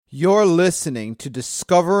You're listening to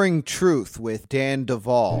Discovering Truth with Dan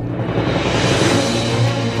Duvall.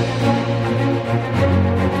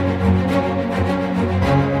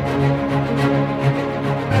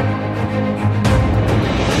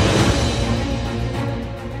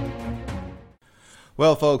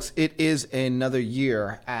 Well, folks, it is another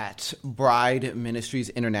year at Bride Ministries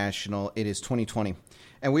International. It is 2020,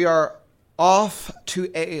 and we are off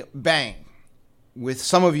to a bang, with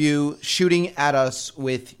some of you shooting at us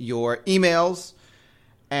with your emails,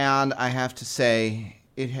 and I have to say,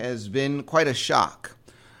 it has been quite a shock.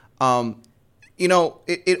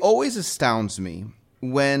 It always astounds me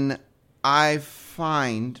when I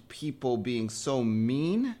find people being so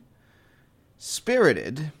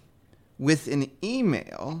mean-spirited with an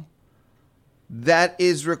email that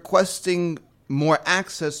is requesting more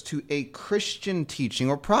access to a Christian teaching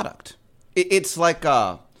or product. It's like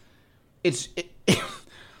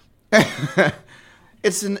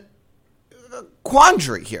it's an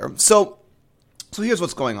quandary here. So here's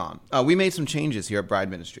what's going on. We made some changes here at Bride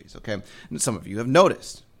Ministries, okay? And some of you have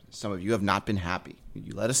noticed. Some of you have not been happy.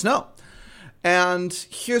 You let us know. And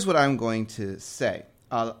here's what I'm going to say.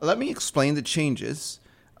 Let me explain the changes.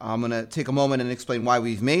 I'm going to take a moment and explain why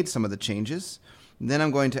we've made some of the changes. Then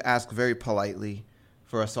I'm going to ask very politely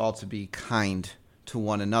for us all to be kind to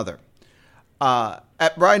one another.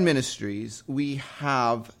 At Bride Ministries, we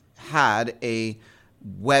have had a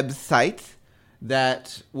website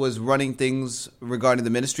that was running things regarding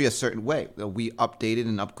the ministry a certain way. We updated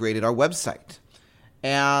and upgraded our website.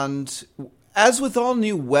 And as with all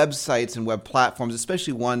new websites and web platforms,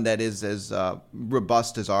 especially one that is as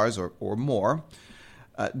robust as ours or more,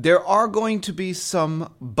 there are going to be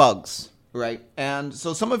some bugs, right? And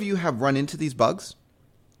so some of you have run into these bugs.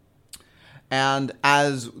 And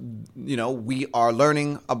as you know, we are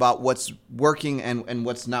learning about what's working and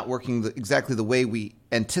what's not working exactly the way we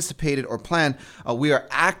anticipated or planned. We are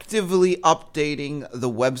actively updating the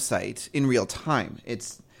website in real time.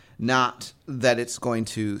 It's not that it's going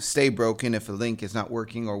to stay broken if a link is not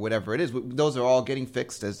working or whatever it is. Those are all getting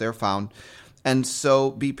fixed as they're found. And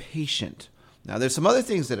so be patient. Now, there's some other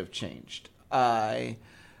things that have changed. I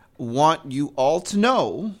want you all to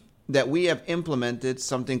know that we have implemented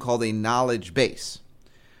something called a knowledge base.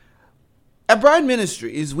 At Bride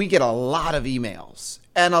Ministries, we get a lot of emails,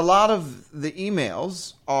 and a lot of the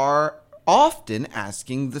emails are often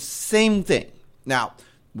asking the same thing. Now,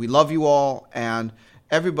 we love you all, and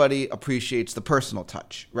everybody appreciates the personal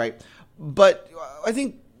touch, right? But I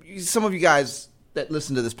think some of you guys that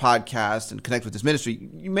listen to this podcast and connect with this ministry,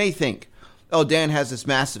 you may think, oh, Dan has this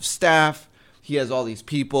massive staff. He has all these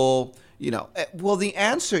people. Well, the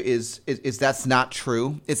answer is that's not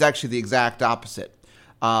true. It's actually the exact opposite.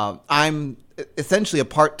 I'm essentially a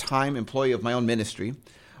part-time employee of my own ministry.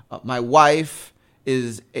 My wife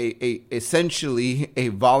is essentially a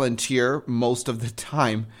volunteer most of the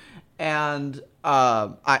time, and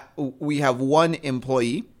we have one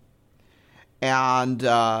employee. And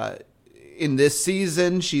in this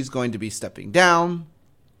season, she's going to be stepping down.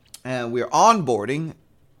 And we're onboarding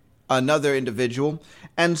another individual.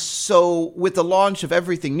 And so with the launch of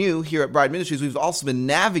everything new here at Bride Ministries, we've also been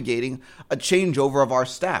navigating a changeover of our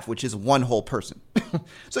staff, which is one whole person.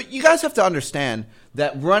 So you guys have to understand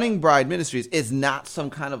that running Bride Ministries is not some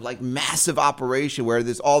kind of like massive operation where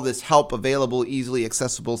there's all this help available, easily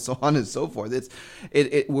accessible, so on and so forth.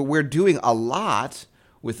 We're doing a lot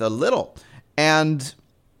with a little. And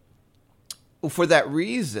for that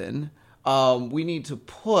reason, we need to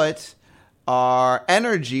put our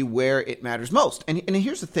energy where it matters most. And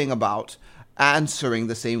here's the thing about answering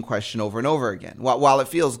the same question over and over again. While it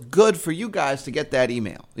feels good for you guys to get that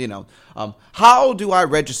email, how do I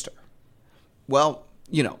register? Well,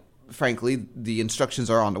 frankly, the instructions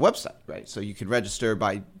are on the website, right? So you can register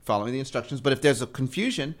by following the instructions. But if there's a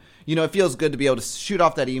confusion, it feels good to be able to shoot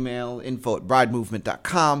off that email,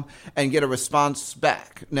 info@bridemovement.com, and get a response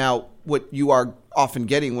back. Now, what you are often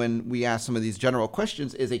getting when we ask some of these general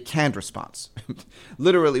questions is a canned response.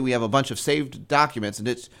 Literally, we have a bunch of saved documents, and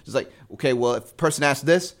it's just like, okay, well, if a person asks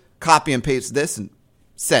this, copy and paste this and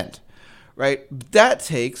send, right? That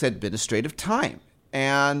takes administrative time.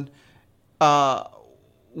 And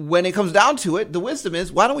when it comes down to it, the wisdom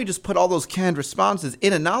is, why don't we just put all those canned responses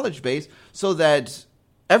in a knowledge base so that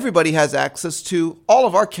everybody has access to all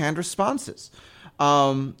of our canned responses,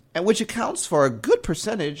 and which accounts for a good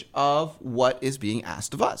percentage of what is being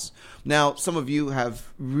asked of us. Now, some of you have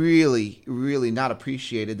really, really not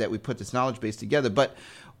appreciated that we put this knowledge base together, but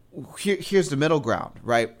here's the middle ground,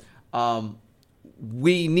 right?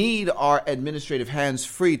 We need our administrative hands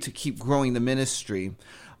free to keep growing the ministry.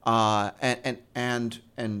 And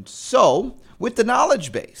so with the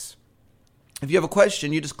knowledge base, if you have a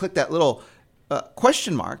question, you just click that little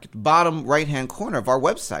question mark at the bottom right-hand corner of our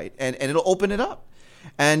website, and it'll open it up.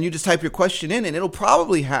 And you just type your question in, and it'll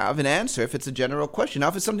probably have an answer if it's a general question. Now,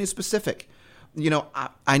 if it's something specific,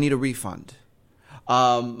 I need a refund.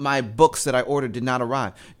 My books that I ordered did not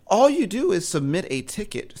arrive. All you do is submit a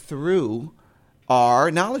ticket through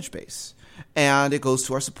our knowledge base, and it goes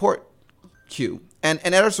to our support queue. And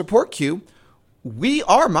at our support queue, we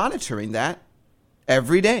are monitoring that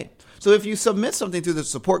every day. So if you submit something through the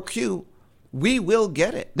support queue, we will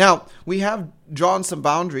get it. Now, we have drawn some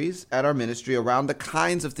boundaries at our ministry around the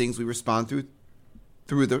kinds of things we respond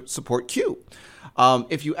through the support queue.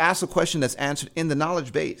 If you ask a question that's answered in the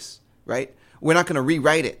knowledge base, right, we're not going to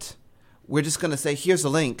rewrite it. We're just going to say, here's a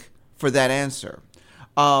link for that answer.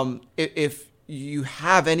 If you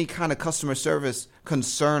have any kind of customer service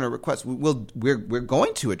concern or request, we're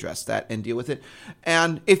going to address that and deal with it.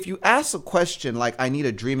 And if you ask a question like, I need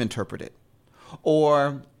a dream interpreted,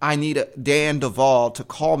 or I need Dan Duvall to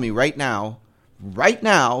call me right now,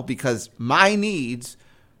 because my needs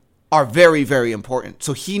are very, very important.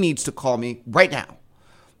 So he needs to call me right now.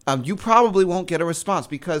 You probably won't get a response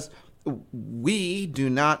because we do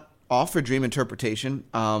not offer dream interpretation.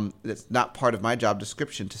 That's not part of my job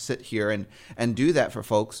description to sit here and do that for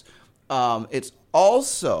folks. It's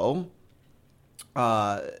also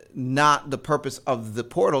not the purpose of the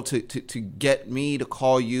portal to get me to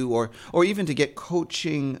call you or even to get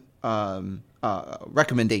coaching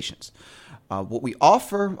recommendations. What we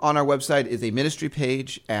offer on our website is a ministry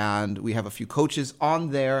page, and we have a few coaches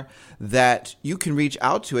on there that you can reach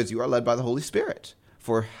out to as you are led by the Holy Spirit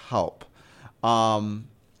for help.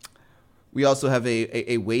 We also have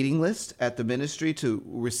a waiting list at the ministry to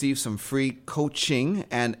receive some free coaching,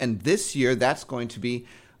 and this year that's going to be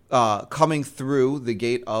coming through the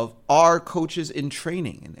gate of our coaches in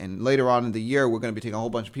training. And later on in the year, we're going to be taking a whole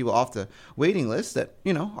bunch of people off the waiting list that,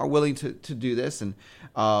 are willing to do this. And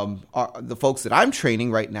the folks that I'm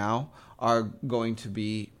training right now are going to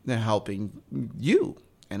be helping you.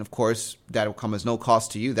 And, of course, that will come as no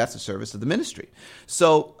cost to you. That's a service of the ministry.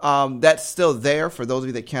 So that's still there for those of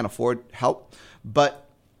you that can't afford help. But,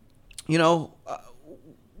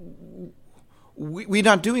 we're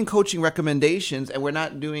not doing coaching recommendations, and we're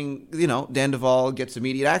not doing, Dan Duvall gets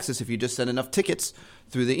immediate access if you just send enough tickets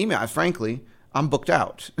through the email. Frankly, I'm booked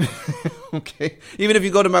out. Okay. Even if you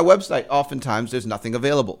go to my website, oftentimes there's nothing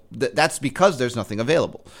available. That's because there's nothing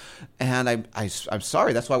available. And I'm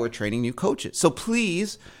sorry. That's why we're training new coaches. So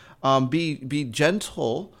please be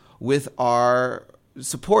gentle with our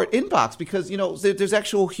support inbox, because there's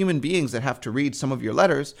actual human beings that have to read some of your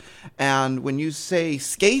letters, and when you say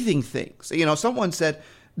scathing things, someone said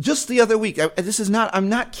just the other week, I'm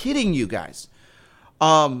not kidding you guys,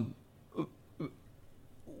 I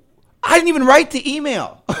didn't even write the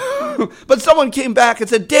email but someone came back and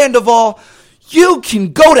said, Dan Duvall, you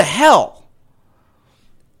can go to hell,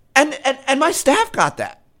 and my staff got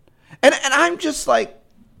that, and I'm just like,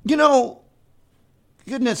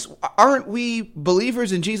 goodness, aren't we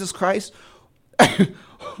believers in Jesus Christ? And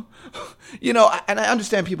I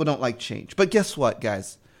understand people don't like change. But guess what,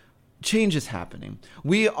 guys? Change is happening.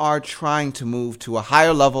 We are trying to move to a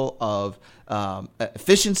higher level of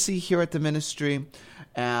efficiency here at the ministry.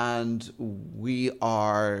 And we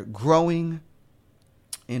are growing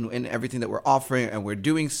in everything that we're offering. And we're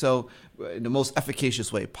doing so in the most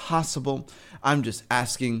efficacious way possible. I'm just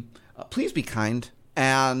asking, please be kind.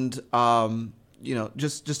 And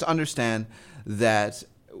just to understand that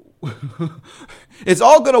it's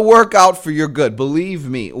all going to work out for your good. Believe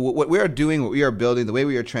me, what we are doing, what we are building, the way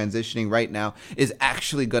we are transitioning right now is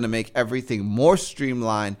actually going to make everything more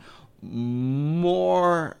streamlined,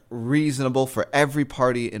 more reasonable for every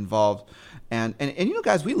party involved. And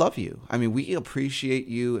guys, we love you. I mean, we appreciate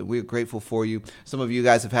you, and we're grateful for you. Some of you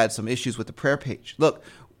guys have had some issues with the prayer page. Look,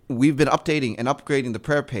 we've been updating and upgrading the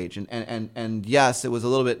prayer page. And yes, it was a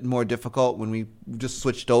little bit more difficult when we just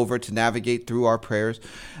switched over to navigate through our prayers.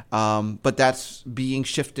 But that's being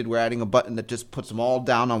shifted. We're adding a button that just puts them all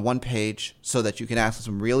down on one page so that you can access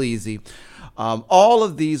them real easy. All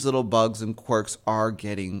of these little bugs and quirks are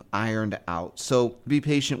getting ironed out. So be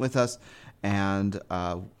patient with us. And,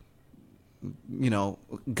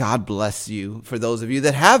 God bless you for those of you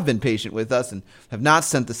that have been patient with us and have not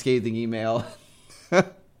sent the scathing email.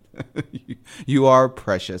 You are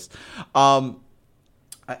precious. There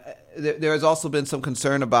has also been some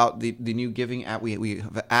concern about the new giving app. We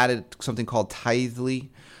have added something called Tithely.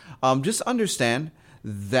 Just understand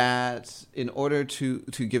that in order to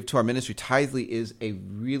give to our ministry, Tithely is a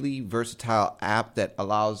really versatile app that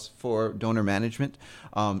allows for donor management,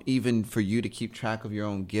 even for you to keep track of your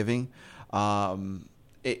own giving.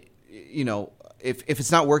 If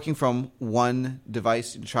it's not working from one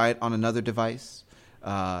device, try it on another device.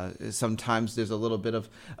 Sometimes there's a little bit of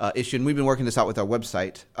issue, and we've been working this out with our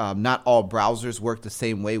website. Not all browsers work the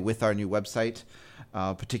same way with our new website.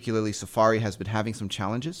 Particularly Safari has been having some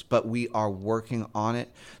challenges, but we are working on it.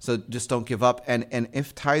 So just don't give up. And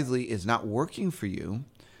if Tithely is not working for you,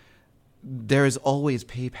 there is always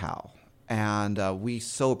PayPal. And we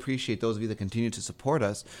so appreciate those of you that continue to support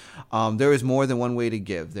us. There is more than one way to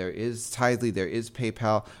give. There is Tithely, there is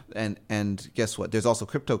PayPal, and guess what? There's also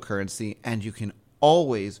cryptocurrency, and you can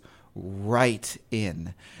always write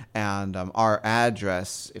in. And our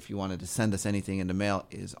address, if you wanted to send us anything in the mail,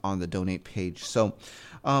 is on the donate page. So,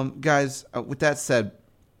 guys, with that said,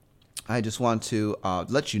 I just want to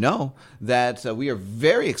let you know that we are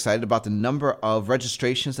very excited about the number of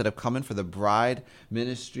registrations that have come in for the Bride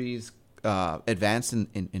Ministries advance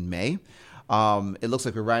in May. It looks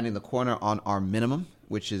like we're rounding the corner on our minimum,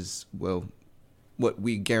 which is, well, what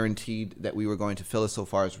we guaranteed that we were going to fill so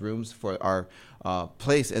far as rooms for our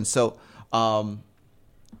place. And so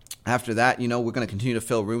after that, we're going to continue to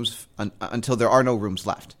fill rooms until there are no rooms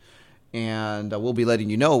left. And we'll be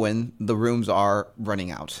letting you know when the rooms are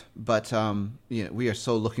running out. But we are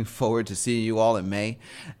so looking forward to seeing you all in May.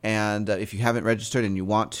 And if you haven't registered and you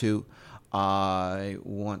want to, I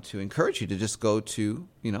want to encourage you to just go to,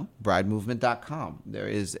 bridemovement.com. There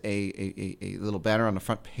is a little banner on the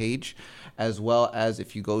front page, as well as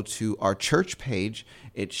if you go to our church page,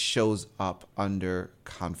 it shows up under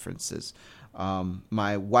conferences.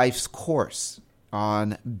 My wife's course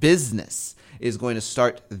on business is going to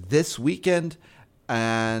start this weekend,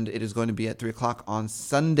 and it is going to be at 3:00 on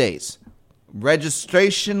Sundays.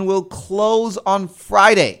 Registration will close on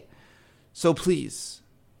Friday. So please,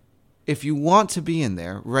 if you want to be in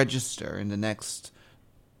there, register in the next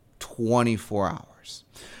 24 hours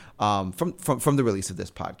from the release of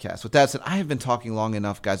this podcast. With that said, I have been talking long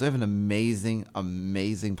enough, guys. I have an amazing,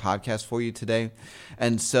 amazing podcast for you today.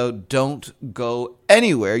 And so don't go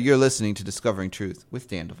anywhere. You're listening to Discovering Truth with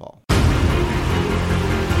Dan Duvall.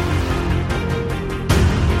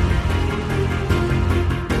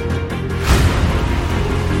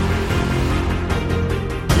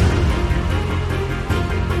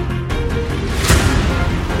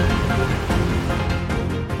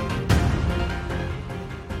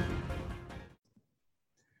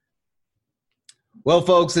 Well,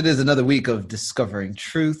 folks, it is another week of Discovering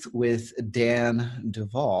Truth with Dan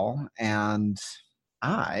Duvall, and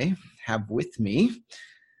I have with me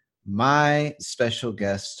my special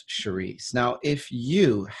guest, Chaurisse. Now, if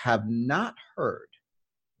you have not heard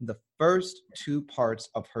the first two parts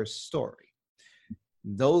of her story,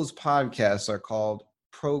 those podcasts are called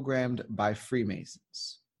Programmed by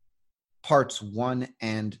Freemasons, parts 1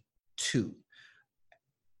 and 2.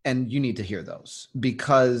 And you need to hear those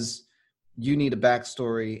because you need a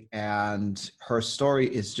backstory, and her story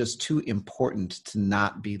is just too important to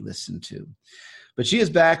not be listened to. But she is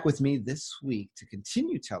back with me this week to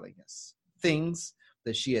continue telling us things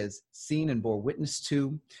that she has seen and bore witness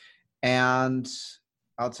to. And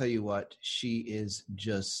I'll tell you what, she is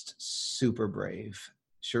just super brave.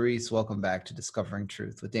 Chaurisse, welcome back to Discovering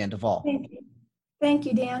Truth with Dan Duvall. Thank you. Thank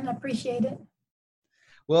you, Dan. I appreciate it.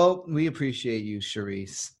 Well, we appreciate you,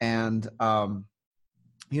 Chaurisse. And,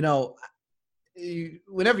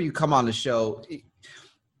 whenever you come on the show,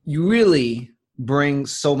 you really bring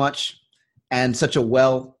so much and such a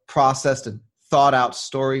well-processed and thought-out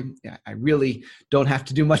story. Yeah, I really don't have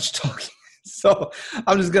to do much talking. So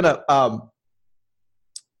I'm just going to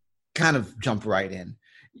kind of jump right in.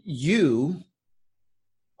 You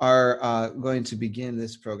are going to begin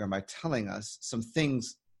this program by telling us some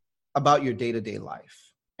things about your day-to-day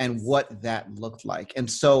life and what that looked like. And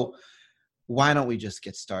so why don't we just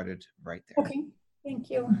get started right there? Okay, thank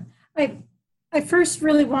you. I first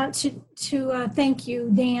really want to thank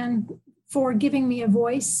you, Dan, for giving me a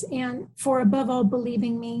voice and for above all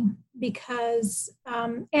believing me, because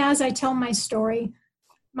as I tell my story,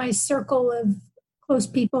 my circle of close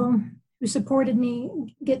people who supported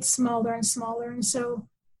me gets smaller and smaller. And so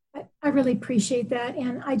I really appreciate that.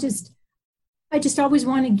 And I just always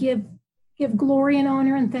want to give glory and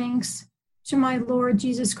honor and thanks to my Lord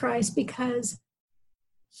Jesus Christ, because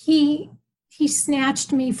he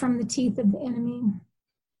snatched me from the teeth of the enemy.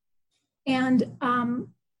 And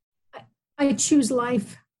I choose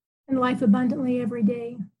life and life abundantly every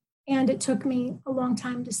day. And it took me a long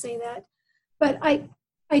time to say that. But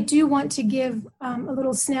I do want to give a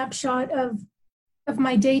little snapshot of of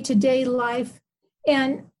my day-to-day life.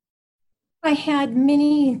 And I had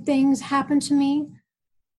many things happen to me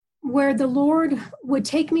where the Lord would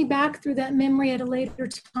take me back through that memory at a later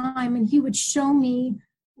time, and he would show me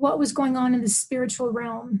what was going on in the spiritual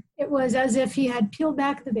realm. It was as if he had peeled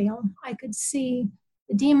back the veil. I could see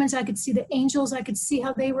the demons, I could see the angels, I could see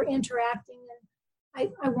how they were interacting.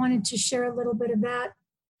 And I wanted to share a little bit of that.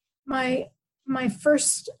 My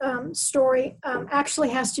first story actually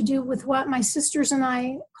has to do with what my sisters and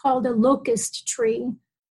I called a locust tree.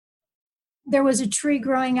 There was a tree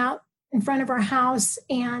growing out in front of our house,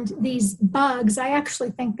 and these bugs, I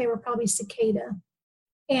actually think they were probably cicada,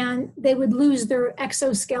 and they would lose their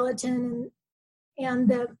exoskeleton, and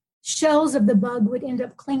the shells of the bug would end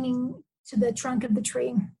up clinging to the trunk of the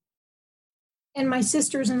tree. And my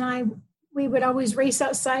sisters and I, we would always race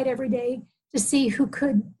outside every day to see who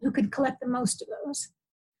could collect the most of those.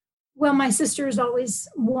 Well, my sisters always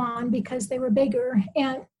won because they were bigger.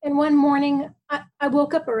 And one morning, I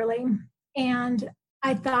woke up early, and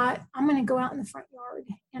I thought, I'm going to go out in the front yard,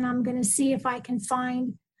 and I'm going to see if I can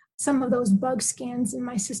find some of those bug skins, and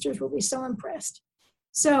my sisters will be so impressed.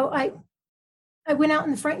 So I went out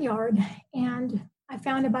in the front yard, and I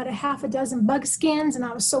found about a half a dozen bug skins, and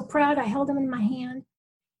I was so proud. I held them in my hand.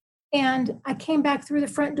 And I came back through the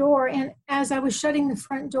front door, and as I was shutting the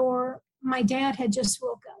front door, my dad had just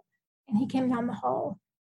woke up, and he came down the hall.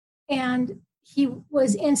 And he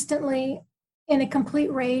was instantly in a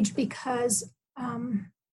complete rage because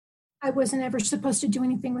I wasn't ever supposed to do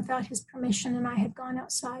anything without his permission, and I had gone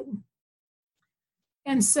outside.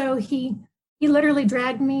 And so he literally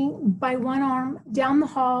dragged me by one arm down the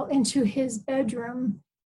hall into his bedroom.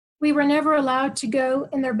 We were never allowed to go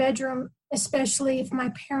in their bedroom, especially if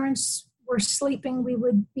my parents were sleeping. We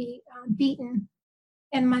would be beaten,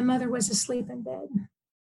 and my mother was asleep in bed.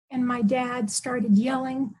 And my dad started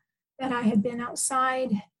yelling that I had been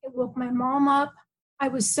outside. It woke my mom up. I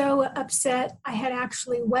was so upset, I had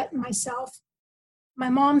actually wet myself. My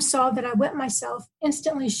mom saw that I wet myself.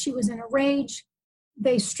 Instantly, she was in a rage.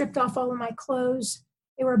 They stripped off all of my clothes.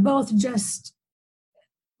 They were both just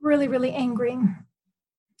really, really angry.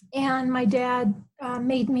 And my dad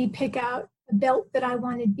made me pick out a belt that I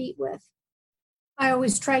wanted beat with. I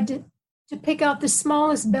always tried to pick out the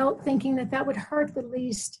smallest belt, thinking that that would hurt the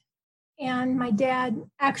least. And my dad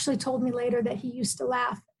actually told me later that he used to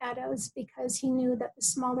laugh at us because he knew that the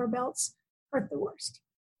smaller belts hurt the worst.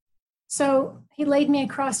 So he laid me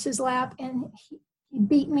across his lap, and he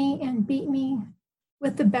beat me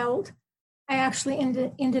with the belt. I actually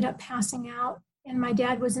ended up passing out, and my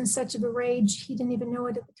dad was in such of a rage, he didn't even know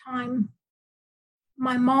it at the time.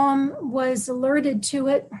 My mom was alerted to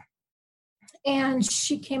it, and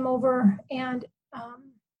she came over and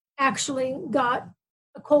actually got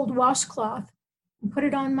a cold washcloth and put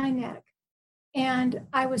it on my neck. And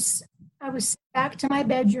I was back to my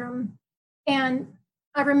bedroom, and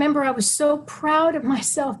I remember I was so proud of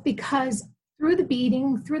myself because through the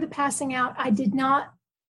beating, through the passing out, I did not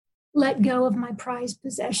let go of my prized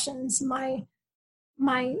possessions, my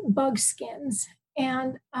bug skins.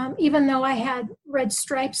 And even though I had red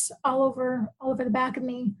stripes all over the back of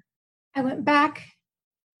me, I went back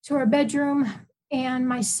to our bedroom, and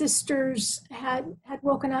my sisters had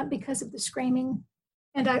woken up because of the screaming.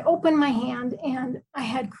 And I opened my hand, and I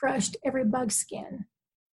had crushed every bug skin.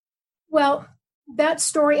 Well, that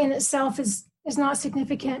story in itself is not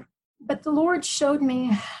significant, but the Lord showed me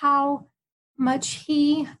how much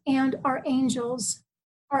he and our angels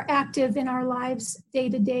are active in our lives day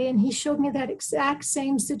to day. And he showed me that exact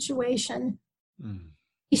same situation.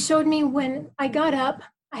 He showed me when I got up,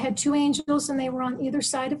 I had two angels, and they were on either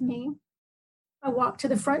side of me. I walked to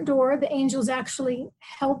the front door. The angels actually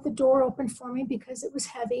held the door open for me because it was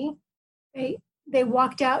heavy. They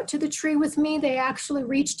walked out to the tree with me. They actually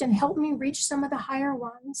reached and helped me reach some of the higher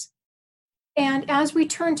ones. And as we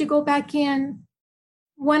turned to go back in,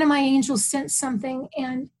 one of my angels sensed something,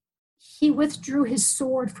 and he withdrew his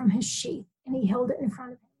sword from his sheath, and he held it in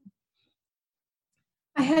front of him.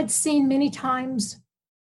 I had seen many times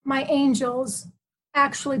my angels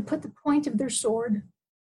actually put the point of their sword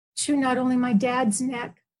to not only my dad's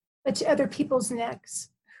neck, but to other people's necks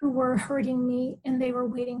who were hurting me, and they were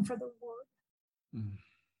waiting for the word.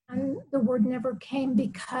 And the word never came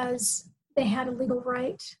because they had a legal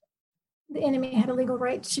right. The enemy had a legal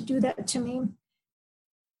right to do that to me.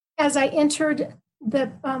 As I entered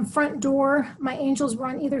the front door, my angels were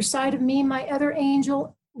on either side of me. My other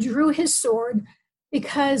angel drew his sword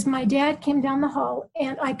because my dad came down the hall,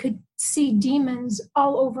 and I could see demons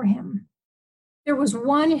all over him. There was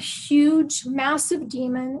one huge, massive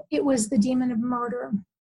demon. It was the demon of murder.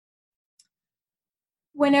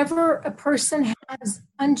 whenever a person has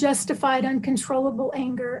unjustified, uncontrollable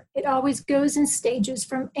anger, it always goes in stages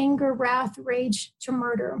from anger, wrath, rage to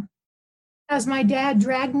murder. As my dad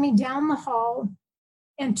dragged me down the hall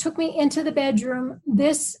and took me into the bedroom,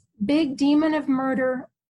 this big demon of murder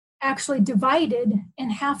actually divided,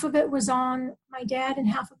 and half of it was on my dad and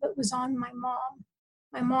half of it was on my mom.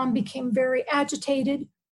 My mom became very agitated,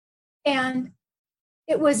 and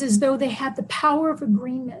it was as though they had the power of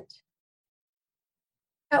agreement.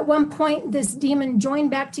 At one point, this demon joined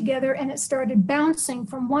back together and it started bouncing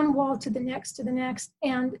from one wall to the next to the next.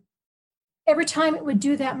 And every time it would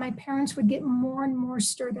do that, my parents would get more and more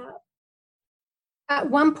stirred up. At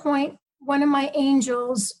one point, one of my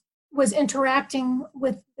angels was interacting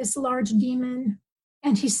with this large demon,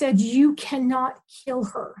 and he said, "You cannot kill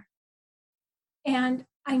her." And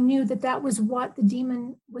I knew that that was what the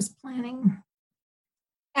demon was planning.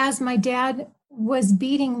 As my dad was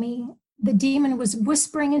beating me, the demon was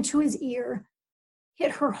whispering into his ear,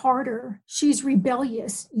 "Hit her harder. She's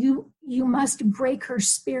rebellious. You must break her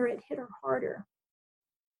spirit. Hit her harder."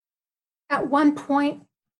 At one point,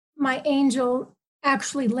 my angel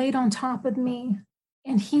actually laid on top of me,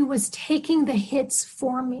 and he was taking the hits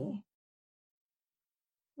for me.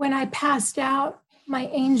 When I passed out, my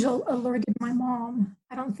angel alerted my mom.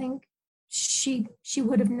 I don't think she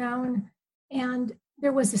would have known. And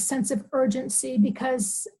there was a sense of urgency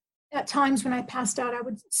because at times when I passed out, I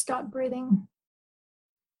would stop breathing.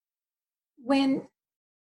 When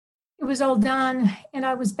it was all done and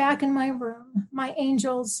I was back in my room, my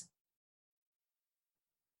angels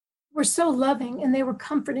were so loving and they were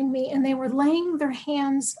comforting me and they were laying their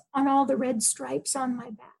hands on all the red stripes on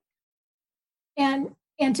my back. And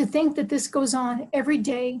to think that this goes on every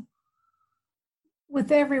day with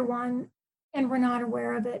everyone and we're not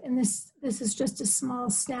aware of it. And this is just a small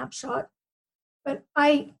snapshot. But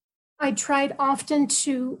I tried often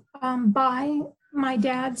to buy my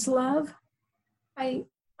dad's love. I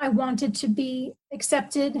wanted to be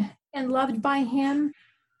accepted and loved by him.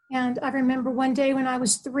 And I remember one day when I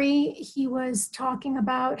was 3, he was talking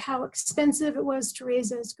about how expensive it was to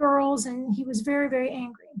raise us girls, and he was very, very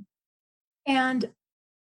angry. And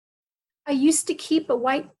I used to keep a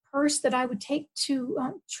white purse that I would take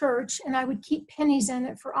to church, and I would keep pennies in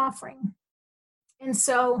it for offering. And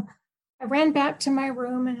so I ran back to my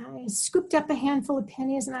room and I scooped up a handful of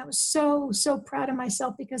pennies, and I was so, so proud of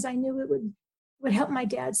myself because I knew it would help my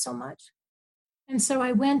dad so much. And so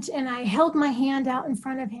I went and I held my hand out in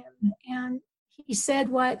front of him, and he said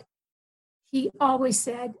what he always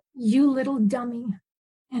said, "You little dummy."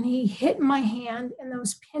 And he hit my hand and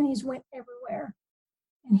those pennies went everywhere.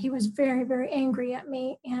 And he was very, very angry at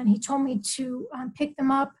me, and he told me to pick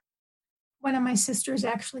them up. One of my sisters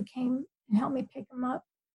actually came and helped me pick them up.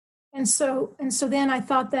 And so then I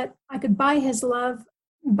thought that I could buy his love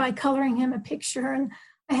by coloring him a picture. And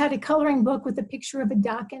I had a coloring book with a picture of a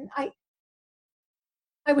duck. And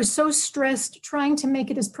I was so stressed trying to make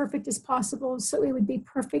it as perfect as possible so it would be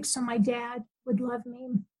perfect so my dad would love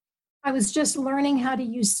me. I was just learning how to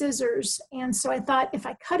use scissors. And so I thought if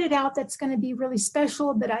I cut it out, that's going to be really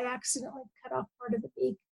special, but I accidentally cut off part of the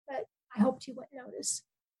beak. But I hoped he wouldn't notice.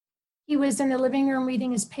 He was in the living room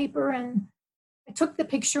reading his paper, and I took the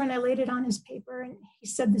picture and I laid it on his paper, and he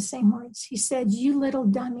said the same words. He said, "You little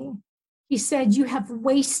dummy." He said, "You have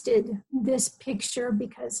wasted this picture,"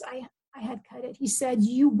 because I had cut it. He said,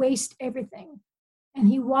 "You waste everything." And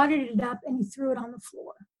he wadded it up and he threw it on the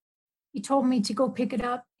floor. He told me to go pick it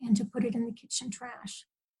up and to put it in the kitchen trash.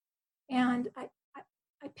 And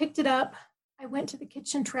I picked it up. I went to the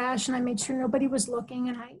kitchen trash and I made sure nobody was looking,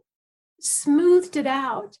 and I smoothed it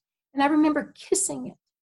out. And I remember kissing it.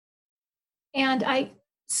 And I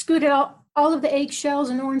scooted all of the eggshells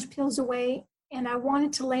and orange peels away, and I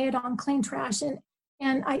wanted to lay it on clean trash. And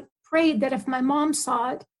I prayed that if my mom saw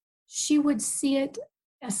it, she would see it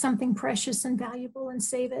as something precious and valuable and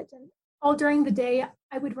save it. And all during the day,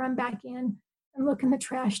 I would run back in and look in the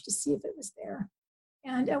trash to see if it was there.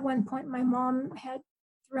 And at one point, my mom had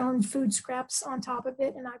thrown food scraps on top of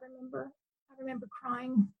it, and I remember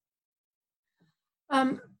crying.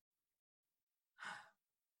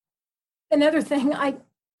 Another thing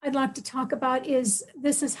I'd like to talk about is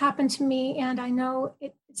this has happened to me, and I know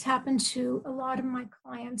it's happened to a lot of my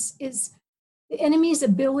clients, is the enemy's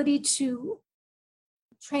ability to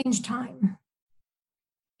change time.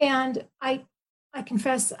 And I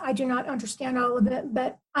confess I do not understand all of it,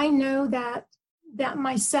 but I know that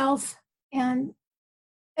myself and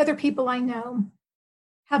other people I know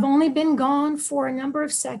have only been gone for a number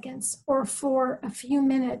of seconds or for a few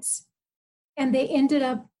minutes, and they ended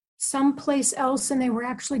up someplace else and they were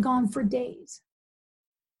actually gone for days.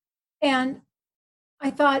 And I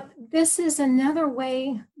thought this is another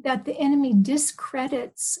way that the enemy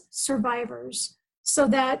discredits survivors, so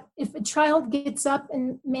that if a child gets up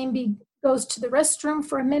and maybe goes to the restroom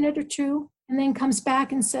for a minute or two and then comes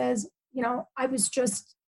back and says, I was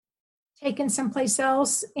just taken someplace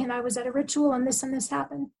else and I was at a ritual and this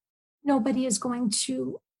happened, nobody is going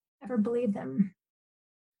to ever believe them.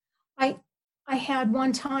 I I had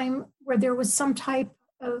one time where there was some type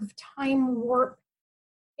of time warp,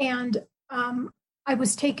 and I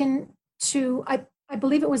was taken to, I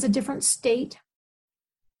believe it was a different state.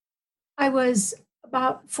 I was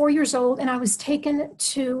about 4 years old, and I was taken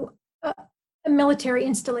to a military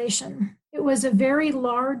installation. It was a very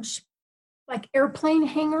large, like airplane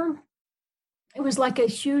hangar. It was like a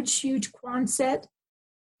huge Quonset,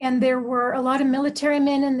 and there were a lot of military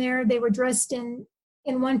men in there. They were dressed in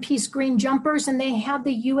one-piece green jumpers, and they had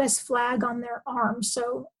the U.S. flag on their arms.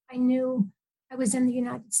 So I knew I was in the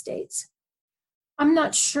United States. I'm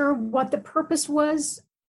not sure what the purpose was,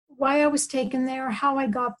 why I was taken there, how I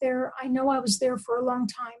got there. I know I was there for a long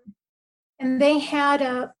time. And they had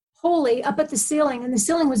a pulley up at the ceiling, and the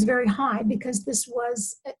ceiling was very high because this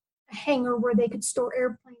was a hangar where they could store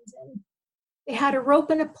airplanes in. They had a rope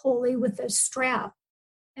and a pulley with a strap,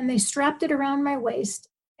 and they strapped it around my waist,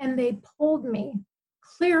 and they pulled me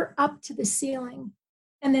clear up to the ceiling,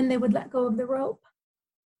 and then they would let go of the rope.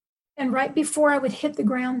 And right before I would hit the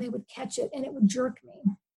ground, they would catch it and it would jerk me.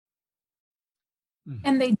 Mm-hmm.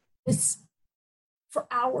 And they did this for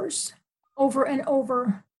hours, over and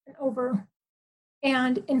over and over.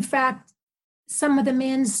 And in fact, some of the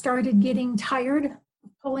men started getting tired of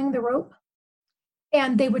pulling the rope,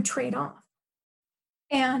 and they would trade off.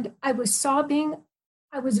 And I was sobbing,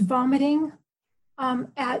 I was vomiting.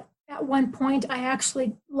 At one point, I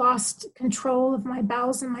actually lost control of my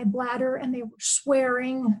bowels and my bladder, and they were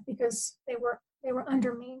swearing because they were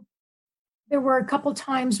under me. There were a couple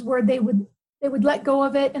times where they would let go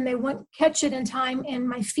of it and they wouldn't catch it in time, and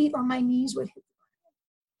my feet or my knees would hit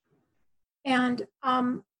the ground.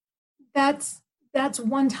 And that's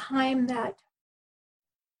one time that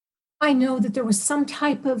I know that there was some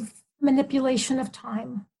type of manipulation of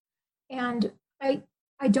time, and I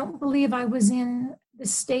don't believe I was in the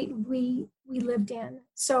state we lived in.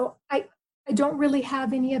 So I don't really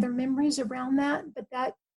have any other memories around that, but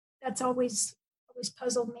that's always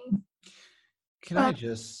puzzled me. Can I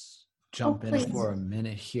just jump in for a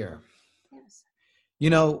minute here? Yes.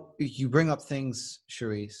 You bring up things,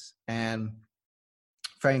 Chaurisse, and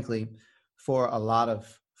frankly, for a lot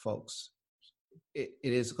of folks, it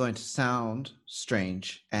is going to sound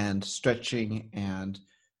strange and stretching, and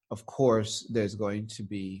of course, there's going to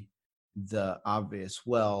be the obvious,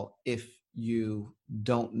 well, if you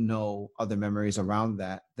don't know other memories around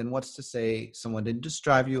that, then what's to say someone didn't just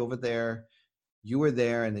drive you over there, you were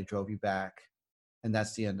there and they drove you back, and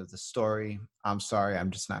that's the end of the story. I'm sorry,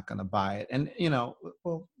 I'm just not going to buy it. And,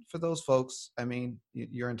 well, for those folks, I mean,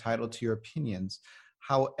 you're entitled to your opinions.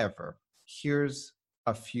 However, here's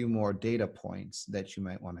a few more data points that you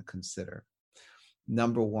might want to consider.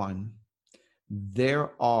 Number one,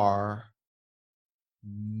 there are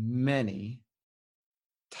many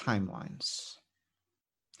timelines.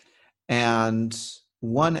 And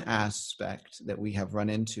one aspect that we have run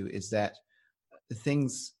into is that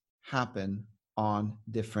things happen on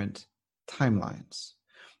different timelines.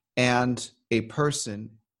 And a person,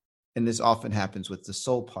 and this often happens with the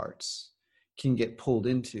soul parts, can get pulled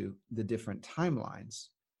into the different timelines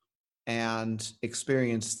and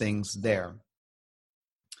experience things there,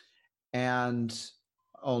 and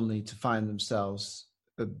only to find themselves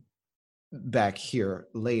back here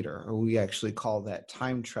later. Or we actually call that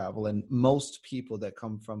time travel. And most people that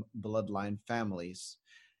come from bloodline families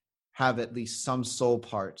have at least some soul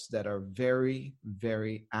parts that are very,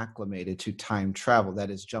 very acclimated to time travel,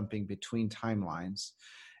 that is jumping between timelines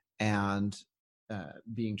and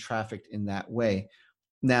being trafficked in that way.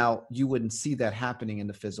 Now, you wouldn't see that happening in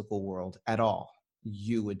the physical world at all.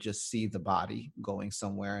 You would just see the body going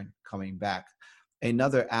somewhere and coming back.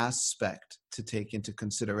 Another aspect to take into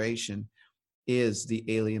consideration is the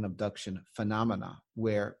alien abduction phenomena,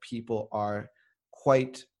 where people are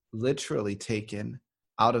quite literally taken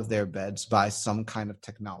out of their beds by some kind of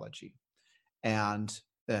technology. And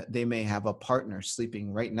they may have a partner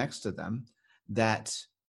sleeping right next to them that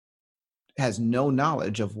has no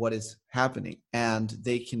knowledge of what is happening, and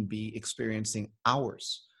they can be experiencing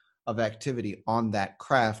hours of activity on that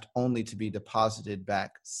craft only to be deposited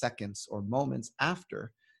back seconds or moments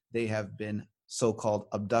after they have been so-called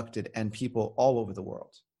abducted. And people all over the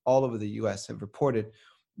world, all over the US, have reported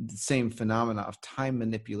the same phenomena of time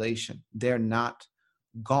manipulation. They're not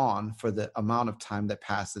gone for the amount of time that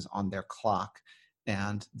passes on their clock.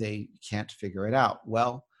 and they can't figure it out.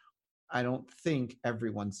 Well, I don't think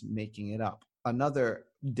everyone's making it up. Another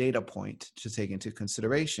data point to take into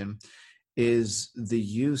consideration is the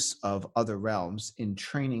use of other realms in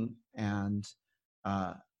training and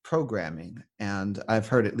programming. And I've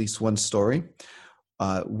heard at least one story,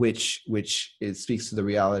 which speaks to the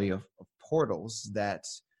reality of portals, that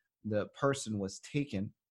the person was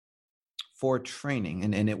taken for training,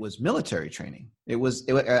 and it was military training. It was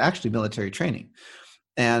actually military training.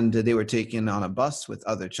 And they were taken on a bus with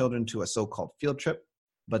other children to a so-called field trip,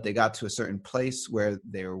 but they got to a certain place where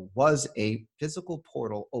there was a physical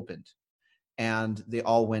portal opened, and they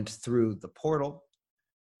all went through the portal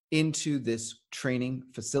into this training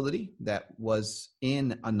facility that was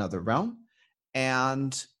in another realm,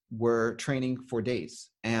 and were training for days,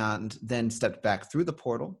 and then stepped back through the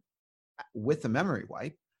portal with a memory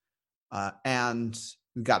wipe, and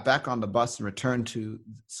got back on the bus and returned to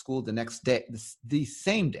school the next day, the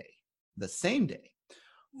same day,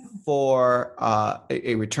 for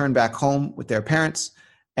a return back home with their parents.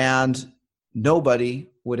 And nobody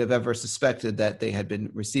would have ever suspected that they had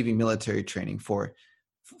been receiving military training for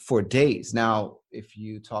days. Now, if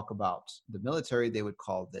you talk about the military, they would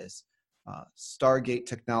call this Stargate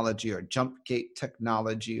technology or jump gate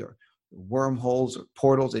technology or wormholes or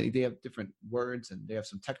portals. They have different words, and they have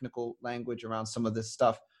some technical language around some of this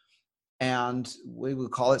stuff. And we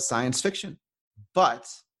would call it science fiction. But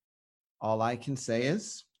all I can say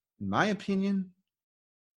is, in my opinion,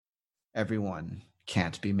 everyone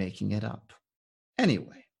can't be making it up.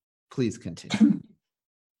 Anyway, please continue.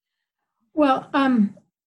 Well,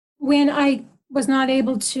 when I was not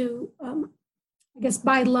able to,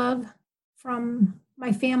 buy love from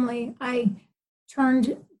my family, I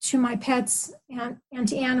turned to my pets and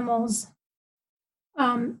to animals.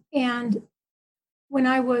 And when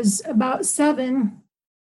I was about 7,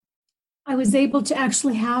 I was able to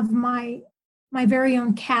actually have my very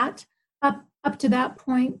own cat. Up to that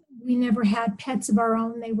point, we never had pets of our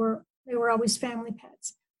own. They were always family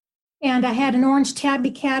pets. And I had an orange tabby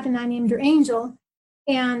cat, and I named her Angel.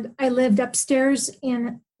 And I lived upstairs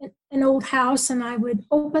in an old house, and I would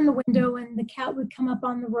open the window, and the cat would come up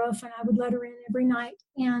on the roof, and I would let her in every night.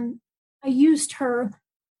 And I used her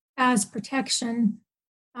as protection.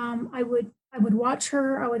 I would watch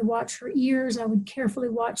her. I would watch her ears. I would carefully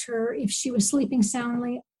watch her. If she was sleeping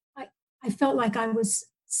soundly, I felt like I was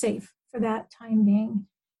safe for that time being.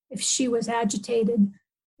 If she was agitated,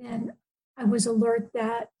 then I was alert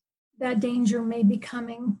that danger may be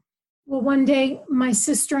coming. Well, one day, my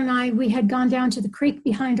sister and I, we had gone down to the creek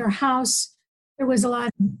behind our house. There was a lot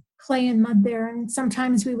of clay and mud there, and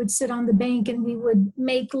sometimes we would sit on the bank and we would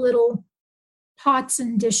make little pots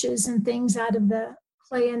and dishes and things out of the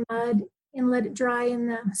clay and mud and let it dry in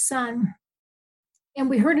the sun. And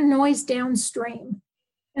we heard a noise downstream,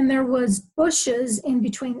 and there was bushes in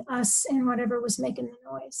between us and whatever was making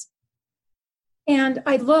the noise. And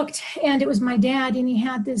I looked, and it was my dad, and he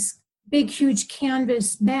had this big, huge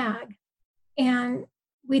canvas bag. And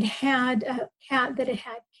we'd had a cat that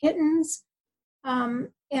had kittens,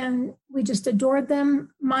 and we just adored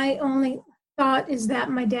them. My only thought is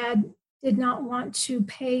that my dad did not want to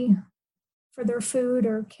pay for their food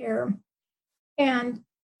or care. And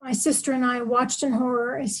my sister and I watched in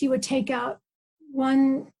horror as he would take out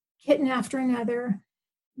one kitten after another,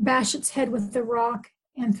 bash its head with a rock,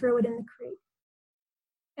 and throw it in the creek.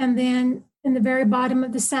 And then in the very bottom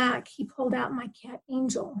of the sack, he pulled out my cat,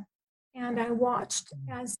 Angel. And I watched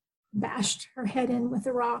as he bashed her head in with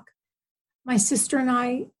a rock. My sister and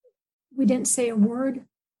I, we didn't say a word.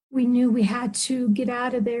 We knew we had to get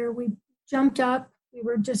out of there. We jumped up. We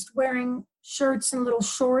were just wearing shirts and little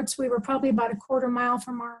shorts. We were probably about a quarter mile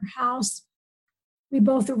from our house. We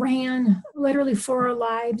both ran literally for our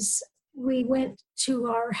lives. We went to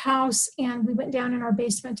our house, and we went down in our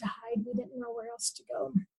basement to hide. We didn't know where else to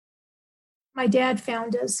go. My dad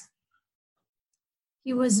found us.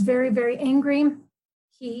 He was very, very angry.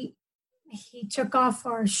 He took off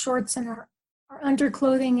our shorts and our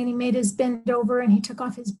underclothing, and he made us bend over, and he took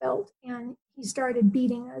off his belt, and he started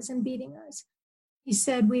beating us and beating us. He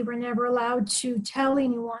said we were never allowed to tell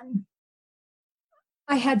anyone.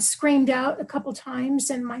 I had screamed out a couple times,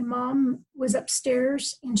 and my mom was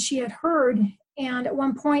upstairs, and she had heard. And at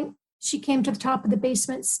one point, she came to the top of the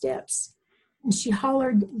basement steps, and she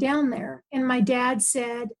hollered down there. And my dad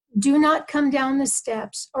said, "Do not come down the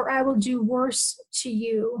steps, or I will do worse to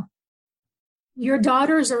you. Your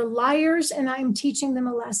daughters are liars, and I'm teaching them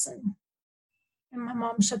a lesson." And my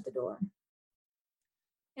mom shut the door.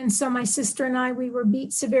 And so my sister and I, we were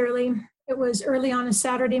beat severely. It was early on a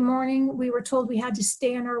Saturday morning. We were told we had to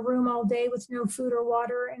stay in our room all day with no food or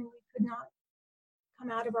water, and we could not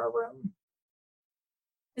come out of our room.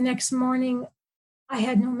 The next morning, I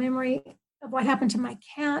had no memory of what happened to my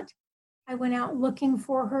cat. I went out looking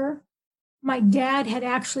for her. My dad had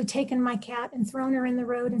actually taken my cat and thrown her in the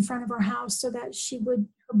road in front of our house so that her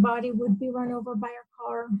body would be run over by a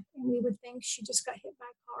car, and we would think she just got hit by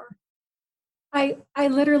a car. I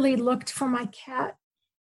literally looked for my cat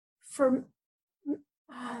for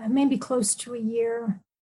maybe close to a year.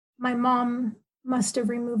 My mom must have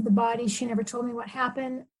removed the body. She never told me what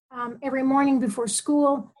happened. Every morning before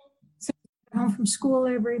school, so I got home from school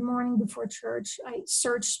every morning before church, I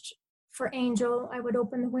searched for Angel. I would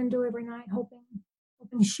open the window every night, hoping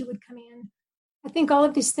she would come in. I think all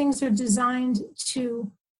of these things are designed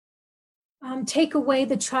to take away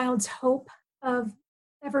the child's hope of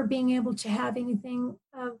ever being able to have anything,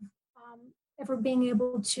 of ever being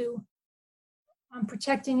able to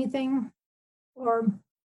protect anything or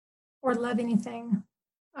love anything.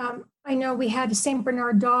 I know we had a St.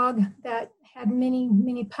 Bernard dog that had many,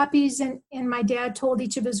 many puppies, and my dad told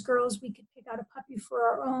each of his girls we could pick out a puppy for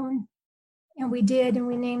our own. And we did, and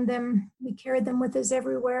we named them. We carried them with us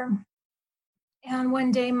everywhere. And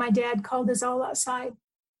one day my dad called us all outside.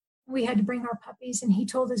 We had to bring our puppies, and he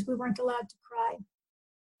told us we weren't allowed to cry.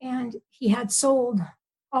 And he had sold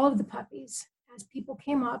all of the puppies. As people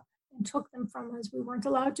came up and took them from us, we weren't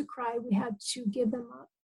allowed to cry. We had to give them up.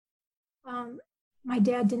 My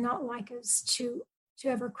dad did not like us to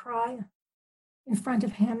ever cry in front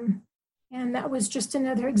of him. And that was just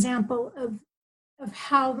another example of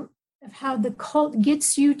how the cult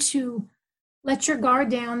gets you to let your guard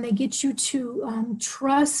down. They get you to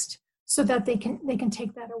trust so that they can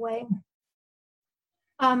take that away.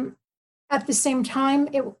 At the same time,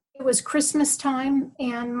 it was Christmas time,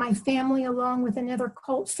 and my family, along with another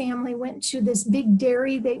cult family, went to this big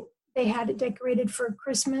dairy. They had it decorated for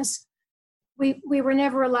Christmas. We were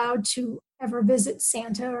never allowed to ever visit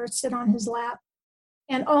Santa or sit on his lap.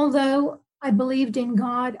 And although I believed in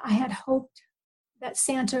God, I had hoped that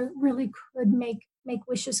Santa really could make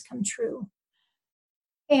wishes come true.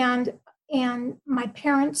 And my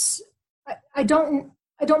parents, I don't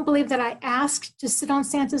believe that I asked to sit on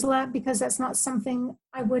Santa's lap, because that's not something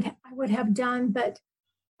I would have done, but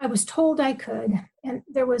I was told I could. And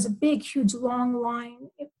there was a big, huge, long line.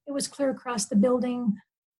 It was clear across the building.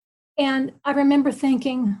 And I remember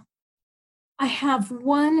thinking, I have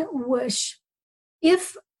one wish.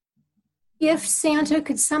 If Santa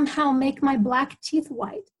could somehow make my black teeth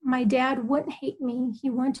white, my dad wouldn't hate me. He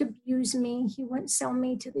wouldn't abuse me. He wouldn't sell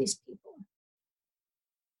me to these people.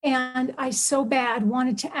 And I so bad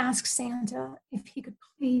wanted to ask Santa if he could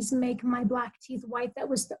please make my black teeth white. That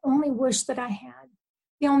was the only wish that I had.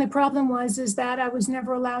 The only problem is that I was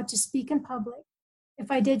never allowed to speak in public. If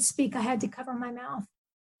I did speak, I had to cover my mouth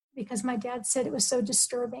because my dad said it was so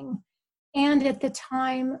disturbing. And at the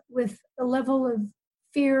time, with the level of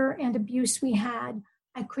fear and abuse we had,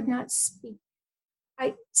 I could not speak.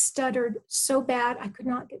 I stuttered so bad I could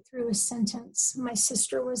not get through a sentence. My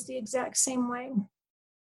sister was the exact same way.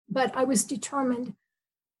 But I was determined.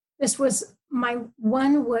 This was my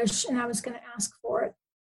one wish, and I was going to ask for it.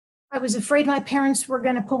 I was afraid my parents were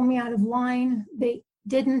going to pull me out of line. They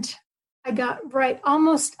didn't. I got right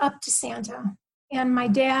almost up to Santa, and my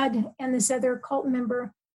dad and this other cult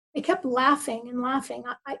member, they kept laughing and laughing.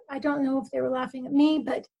 I don't know if they were laughing at me,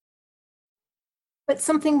 but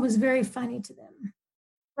something was very funny to them.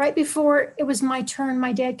 Right before it was my turn,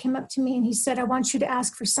 my dad came up to me and he said, I want you to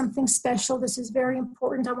ask for something special. This is very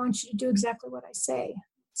important. I want you to do exactly what I say. I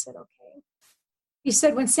said, okay. He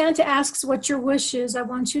said, when Santa asks what your wish is, I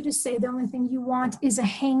want you to say the only thing you want is a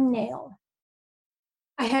hangnail.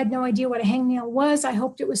 I had no idea what a hangnail was. I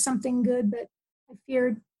hoped it was something good, but I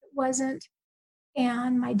feared it wasn't.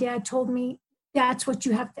 And my dad told me, that's what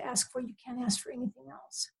you have to ask for. You can't ask for anything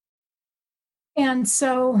else. And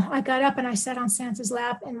so I got up and I sat on Santa's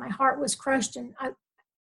lap, and my heart was crushed, and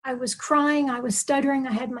I was crying. I was stuttering.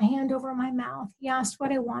 I had my hand over my mouth. He asked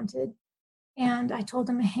what I wanted, and I told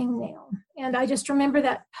him a hangnail. And I just remember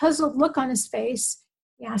that puzzled look on his face.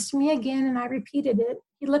 He asked me again, and I repeated it.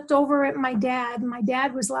 He looked over at my dad. My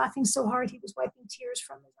dad was laughing so hard he was wiping tears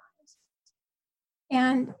from his eyes.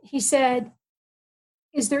 And he said,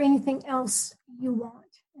 is there anything else you want?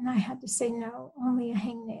 And I had to say no, only a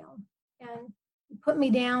hangnail. And he put me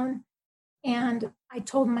down, and I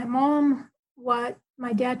told my mom what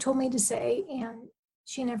my dad told me to say, and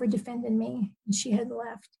she never defended me, and she had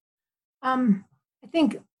left. I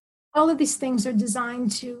think all of these things are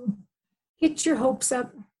designed to get your hopes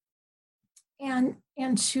up and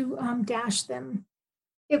to dash them.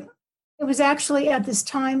 It was actually at this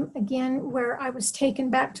time, again, where I was taken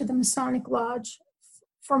back to the Masonic Lodge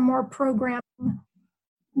for more programming.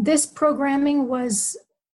 This programming was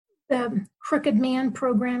the Crooked Man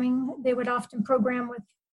programming. They would often program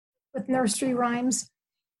with nursery rhymes.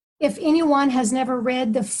 If anyone has never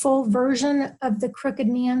read the full version of the Crooked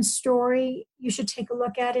Man story, you should take a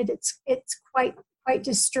look at it. It's quite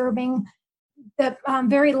disturbing. The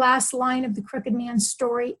very last line of the Crooked Man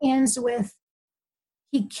story ends with,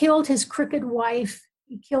 he killed his crooked wife,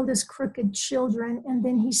 he killed his crooked children, and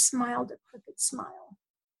then he smiled a crooked smile.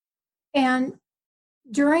 And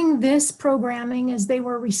during this programming, as they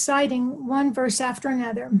were reciting one verse after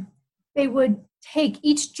another, they would take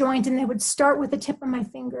each joint and they would start with the tip of my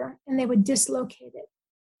finger and they would dislocate it,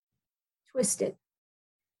 twist it,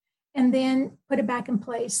 and then put it back in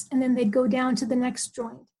place. And then they'd go down to the next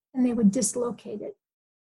joint and they would dislocate it,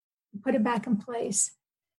 put it back in place.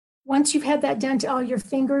 Once you've had that done to all your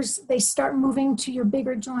fingers, they start moving to your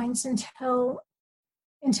bigger joints until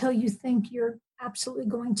you think you're absolutely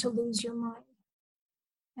going to lose your mind.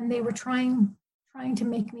 And they were trying to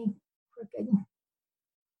make me crooked.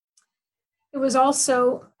 It was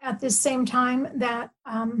also at this same time that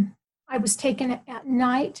I was taken at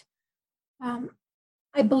night.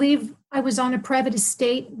 I believe I was on a private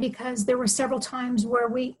estate because there were several times where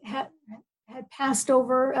we had passed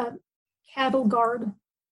over a cattle guard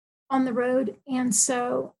on the road. And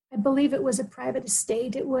so I believe it was a private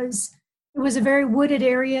estate. It was a very wooded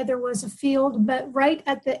area. There was a field, but right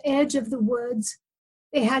at the edge of the woods,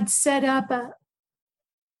 they had set up a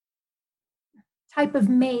type of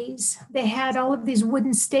maze. They had all of these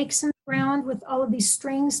wooden stakes in the ground with all of these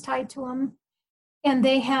strings tied to them. And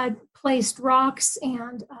they had placed rocks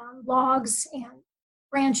and logs and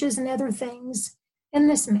branches and other things in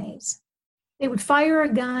this maze. They would fire a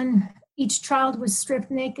gun. Each child was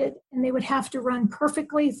stripped naked, and they would have to run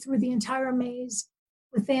perfectly through the entire maze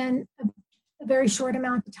within a very short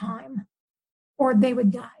amount of time, or they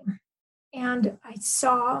would die. And I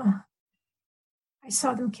saw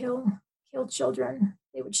them kill children.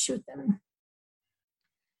 They would shoot them.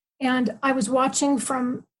 And I was watching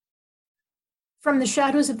from the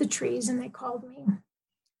shadows of the trees, and they called me,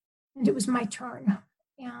 and it was my turn.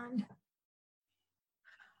 And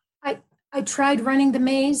I tried running the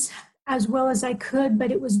maze as well as I could,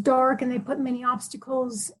 but it was dark, and they put many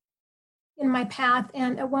obstacles in my path.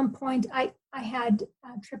 And at one point, I had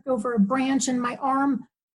tripped over a branch, and my arm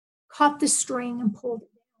caught the string and pulled it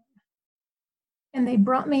down. And they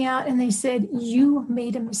brought me out, and they said, "You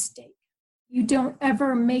made a mistake. You don't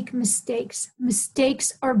ever make mistakes.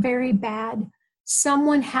 Mistakes are very bad.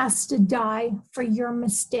 Someone has to die for your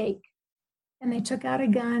mistake." And they took out a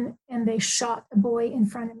gun, and they shot a boy in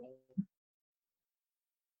front of me.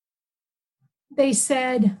 They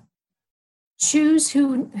said, "Choose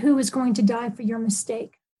who is going to die for your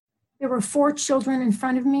mistake." There were 4 children in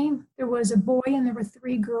front of me. There was a boy and there were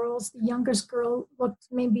 3 girls. The youngest girl looked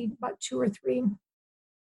maybe about 2 or 3.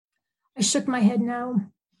 I shook my head no.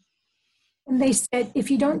 And they said, "If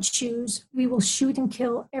you don't choose, we will shoot and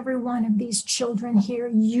kill every one of these children here.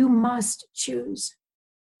 You must choose."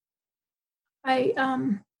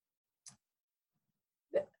 The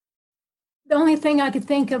only thing I could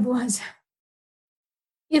think of was,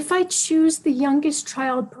 if I choose the youngest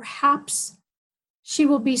child, perhaps she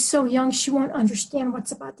will be so young she won't understand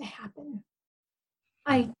what's about to happen.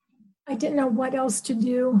 I didn't know what else to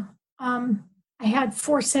do. I had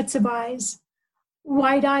 4 sets of eyes,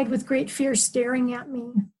 wide-eyed with great fear, staring at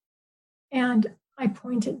me. And I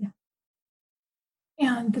pointed,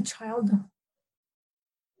 and the child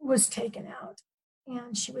was taken out,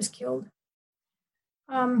 and she was killed.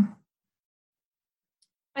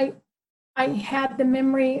 I had the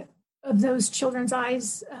memory of those children's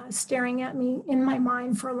eyes staring at me in my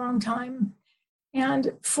mind for a long time.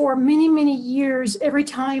 And for many, many years, every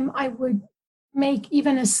time I would make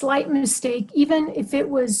even a slight mistake, even if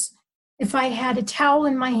I had a towel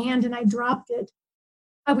in my hand and I dropped it,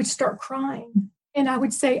 I would start crying. And I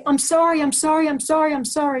would say, "I'm sorry, I'm sorry, I'm sorry, I'm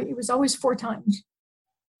sorry." It was always 4 times.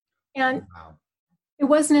 And wow. It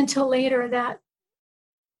wasn't until later that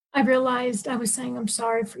I realized I was saying I'm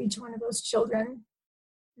sorry for each one of those children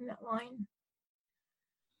in that line.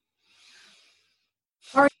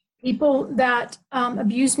 Part of the people that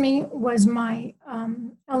abused me was my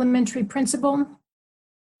elementary principal.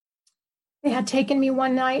 They had taken me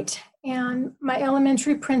one night, and my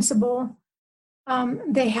elementary principal,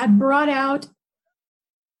 they had brought out,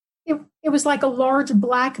 it was like a large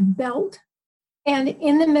black belt, and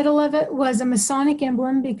in the middle of it was a Masonic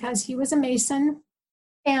emblem because he was a Mason.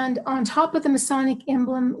 And on top of the Masonic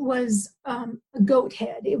emblem was a goat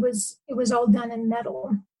head. It was all done in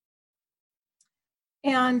metal.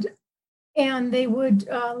 And they would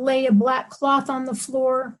lay a black cloth on the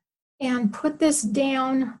floor, and put this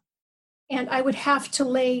down, and I would have to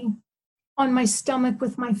lay on my stomach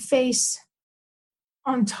with my face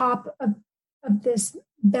on top of this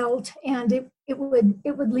belt, and it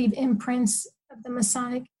would leave imprints of the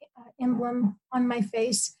Masonic emblem on my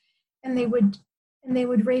face, and they would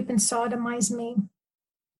rape and sodomize me.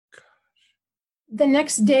 The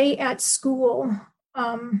next day at school,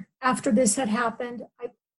 after this had happened,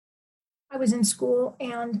 I was in school,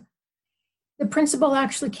 and the principal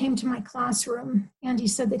actually came to my classroom, and he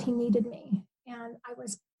said that he needed me, and I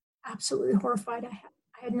was absolutely horrified. I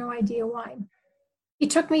had no idea why. He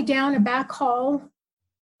took me down a back hall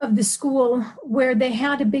of the school where they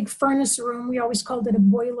had a big furnace room. We always called it a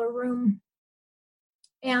boiler room.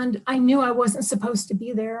 And I knew I wasn't supposed to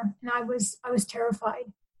be there, and I was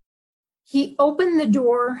terrified. He opened the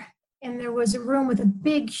door, and there was a room with a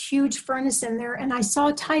big, huge furnace in there, and I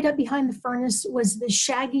saw tied up behind the furnace was the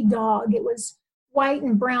shaggy dog. It was white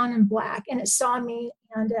and brown and black, and it saw me,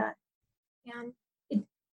 and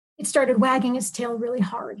it started wagging its tail really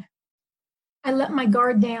hard. I let my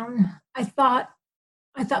guard down. I thought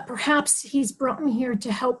perhaps he's brought me here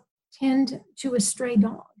to help tend to a stray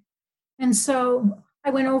dog. And so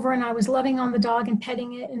I went over and I was loving on the dog and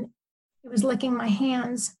petting it, and it was licking my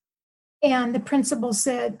hands. And the principal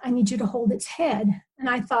said, "I need you to hold its head." And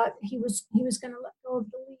I thought he was going to let go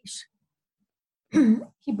of the leash.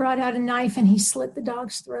 He brought out a knife and he slit the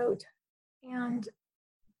dog's throat. And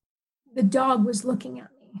the dog was looking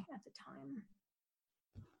at me at the time.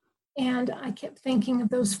 And I kept thinking of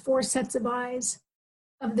those 4 sets of eyes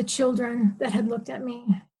of the children that had looked at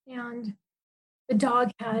me. And the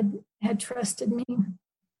dog had trusted me.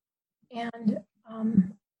 And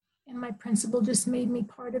my principal just made me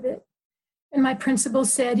part of it. And my principal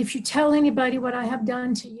said, "If you tell anybody what I have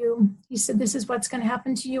done to you," he said, "this is what's going to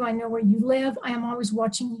happen to you. I know where you live. I am always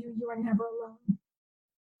watching you. You are never alone."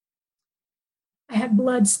 I had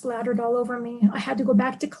blood splattered all over me. I had to go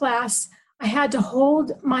back to class. I had to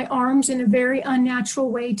hold my arms in a very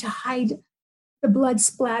unnatural way to hide the blood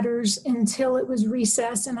splatters until it was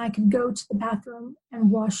recess and I could go to the bathroom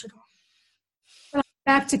and wash it off. When I went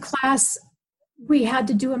back to class, we had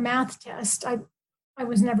to do a math test. I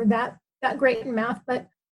was never that great in math, but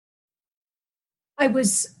I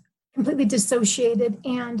was completely dissociated,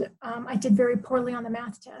 and I did very poorly on the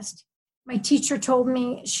math test. My teacher told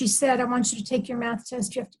me, she said, "I want you to take your math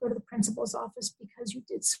test. You have to go to the principal's office because you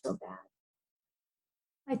did so bad."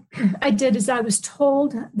 I did as I was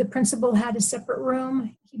told. The principal had a separate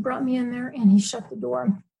room. He brought me in there and he shut the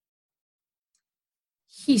door.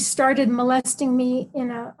 He started molesting me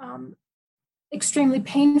in a extremely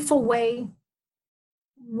painful way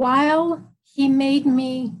while he made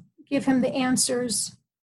me give him the answers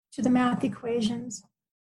to the math equations.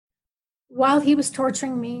 While he was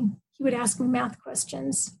torturing me, he would ask me math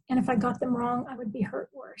questions, and if I got them wrong, I would be hurt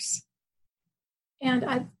worse. And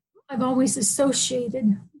I've always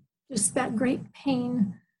associated just that great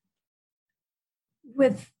pain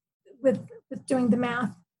with doing the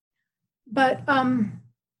math. But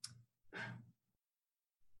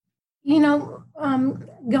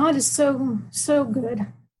God is so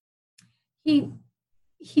good.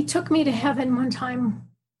 He took me to heaven one time.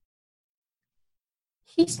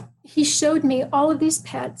 He showed me all of these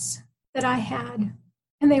pets that I had,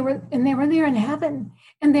 and they were there in heaven,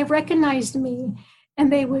 and they recognized me, and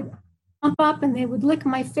they would jump up and they would lick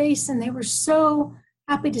my face, and they were so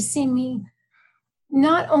happy to see me.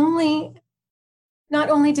 Not only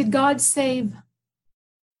did God save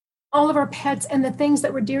all of our pets and the things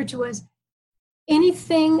that were dear to us,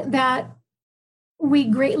 anything that we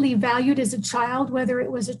greatly valued as a child, whether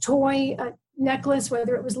it was a toy, a necklace,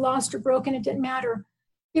 whether it was lost or broken, it didn't matter.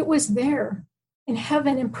 It was there in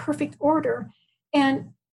heaven in perfect order.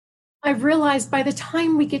 And I've realized by the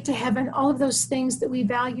time we get to heaven, all of those things that we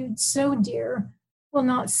valued so dear will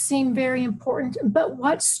not seem very important. But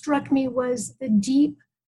what struck me was the deep,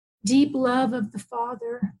 deep love of the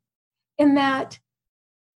Father, in that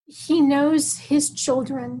He knows His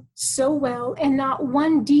children so well, and not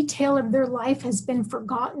one detail of their life has been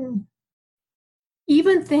forgotten.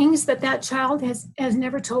 Even things that child has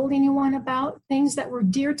never told anyone about, things that were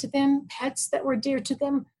dear to them, pets that were dear to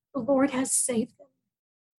them, the Lord has saved them.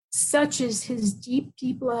 Such is His deep,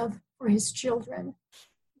 deep love for His children,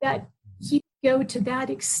 that He go to that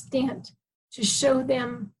extent to show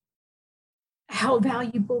them how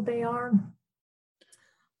valuable they are.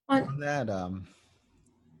 On that,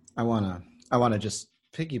 I wanna just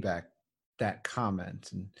piggyback that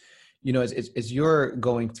comment, and as you're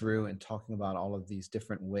going through and talking about all of these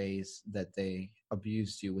different ways that they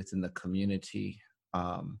abused you within the community,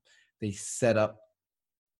 they set up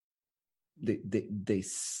they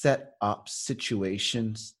set up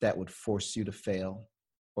situations that would force you to fail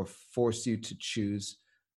or force you to choose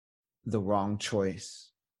the wrong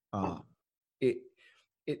choice. It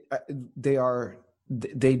it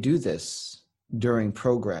they do this during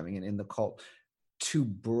programming and in the cult to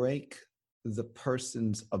break the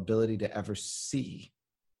person's ability to ever see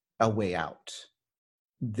a way out.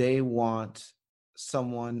 They want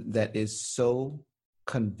someone that is so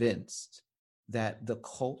convinced that the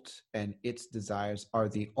cult and its desires are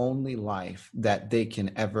the only life that they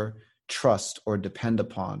can ever trust or depend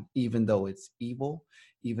upon, even though it's evil,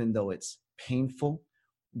 even though it's painful.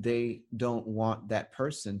 They don't want that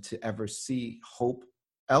person to ever see hope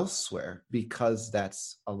elsewhere because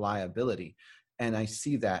that's a liability. And I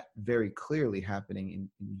see that very clearly happening in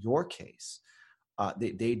your case.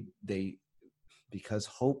 They because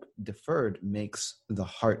hope deferred makes the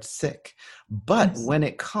heart sick. But Yes. when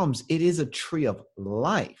it comes, it is a tree of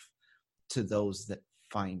life to those that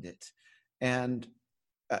find it. And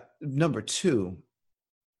number two,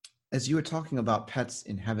 as you were talking about pets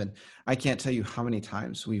in heaven, I can't tell you how many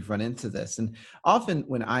times we've run into this. And often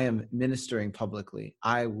when I am ministering publicly,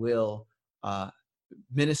 I will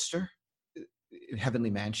minister in heavenly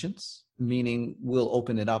mansions, meaning we'll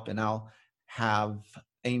open it up and I'll have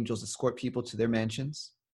angels escort people to their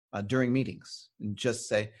mansions during meetings and just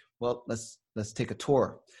say, well, let's take a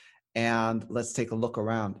tour and let's take a look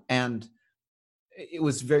around. And it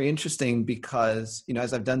was very interesting because,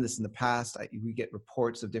 as I've done this in the past, we get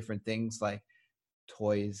reports of different things like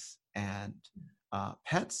toys and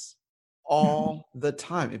pets all the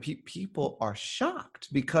time. And people are shocked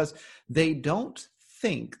because they don't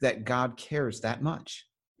think that God cares that much.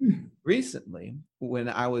 Recently, when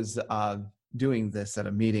I was doing this at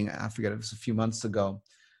a meeting, I forget, it was a few months ago,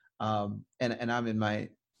 and I'm in my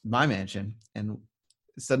mansion, and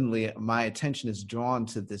suddenly my attention is drawn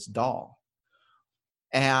to this doll.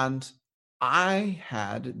 And I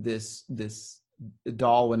had this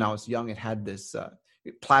doll when I was young. It had this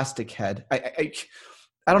plastic head. I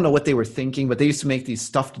don't know what they were thinking, but they used to make these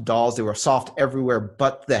stuffed dolls. They were soft everywhere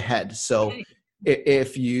but the head. So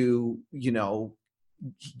if you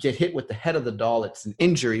get hit with the head of the doll, it's an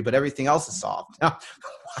injury, but everything else is soft. Now,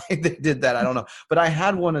 why they did that, I don't know. But I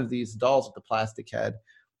had one of these dolls with the plastic head.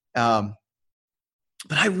 But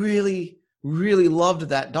I really, really loved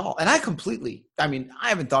that doll. And I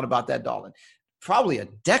haven't thought about that doll in probably a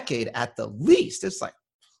decade at the least. It's like,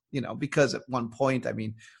 because at one point,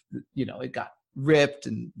 it got ripped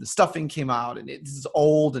and the stuffing came out and it's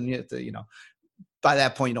old and you have to, by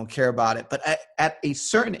that point you don't care about it. But at a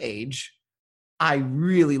certain age, I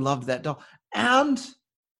really loved that doll. And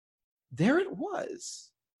there it was.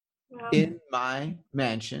 Wow. In my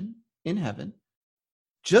mansion in heaven,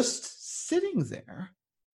 just sitting there.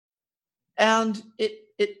 And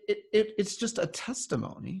it's just a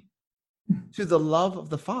testimony to the love of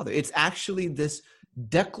the Father. It's actually this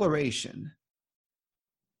declaration,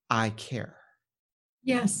 I care.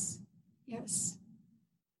 Yes. Yes.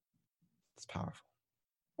 It's powerful.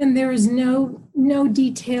 And there is no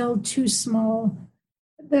detail too small.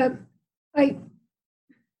 I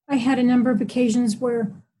had a number of occasions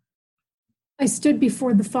where I stood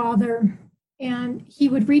before the Father and he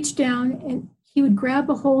would reach down and he would grab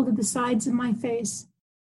a hold of the sides of my face.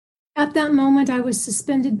 At that moment, I was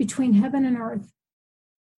suspended between heaven and earth.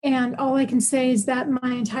 And all I can say is that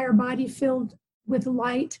my entire body filled with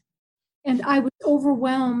light. And I was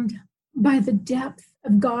overwhelmed by the depth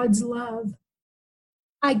of God's love.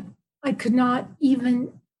 I could not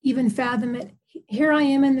even fathom it. Here I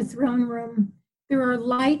am in the throne room. There are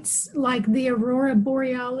lights like the aurora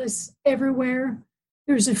borealis everywhere.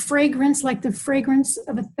 There's a fragrance like the fragrance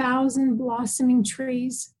of 1,000 blossoming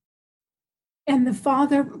trees. And the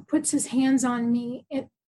Father puts his hands on me. And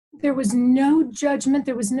there was no judgment.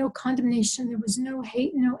 There was no condemnation. There was no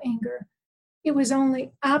hate, no anger. It was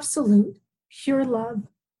only absolute, pure love.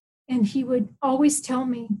 And he would always tell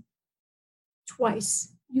me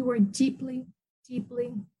twice, you are deeply,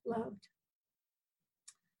 deeply loved.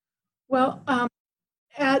 Well,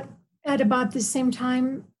 at about the same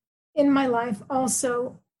time in my life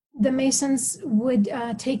also, the Masons would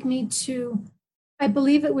take me to, I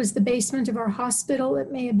believe it was the basement of our hospital.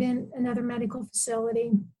 It may have been another medical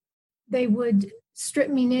facility. They would strip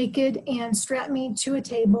me naked and strap me to a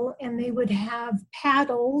table, and they would have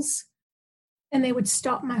paddles, and they would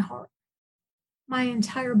stop my heart. My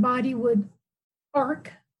entire body would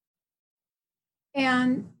arc.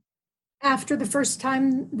 And after the first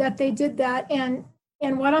time that they did that, and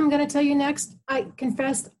what I'm going to tell you next, I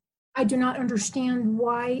confess I do not understand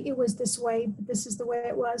why it was this way, but this is the way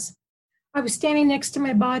it was. I was standing next to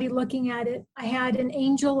my body looking at it. I had an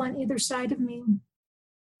angel on either side of me,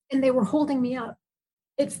 and they were holding me up.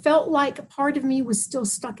 It felt like a part of me was still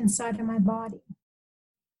stuck inside of my body.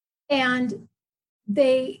 And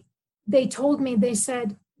they told me, they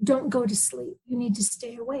said, don't go to sleep. You need to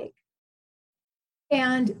stay awake.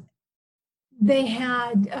 And they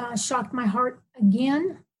had shocked my heart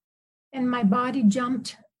again, and my body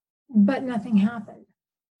jumped, but nothing happened.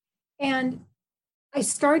 And I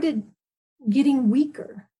started getting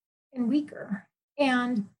weaker and weaker.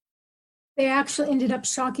 And they actually ended up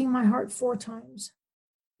shocking my heart 4 times,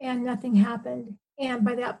 and nothing happened. And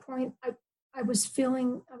by that point, I was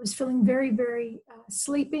feeling very, very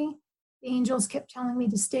sleepy. The angels kept telling me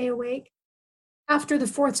to stay awake. After the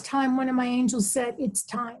 4th time, one of my angels said, it's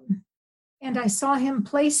time. And I saw him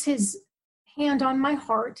place his hand on my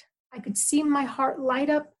heart. I could see my heart light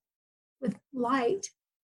up with light.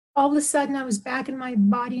 All of a sudden, I was back in my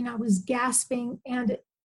body and I was gasping, and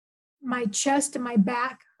my chest and my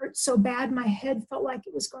back hurt so bad, my head felt like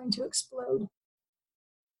it was going to explode.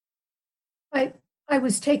 I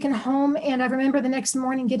was taken home, and I remember the next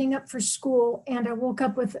morning getting up for school, and I woke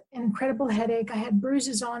up with an incredible headache. I had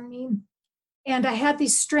bruises on me, and I had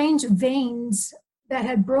these strange veins that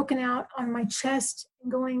had broken out on my chest and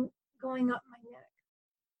going up my neck.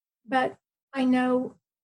 But I know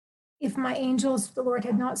if the Lord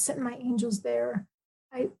had not sent my angels there,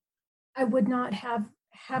 I would not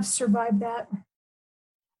have survived that.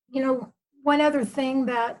 You know, one other thing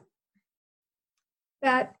that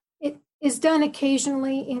it is done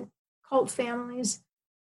occasionally in cult families,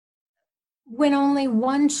 when only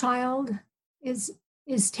one child is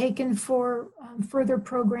taken for further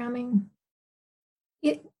programming,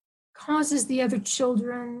 it causes the other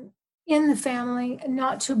children in the family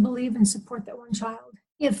not to believe and support that one child.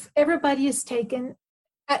 If everybody is taken,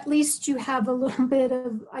 at least you have a little bit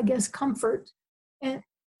of, I guess, comfort, and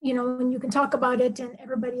and you can talk about it and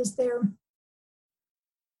everybody is there.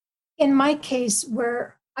 In my case,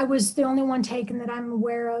 where I was the only one taken that I'm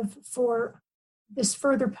aware of for this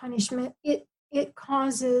further punishment, it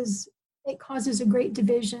causes a great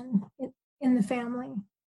division in the family,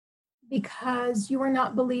 because you are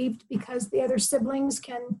not believed, because the other siblings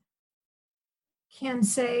can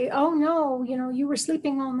say, oh no, you were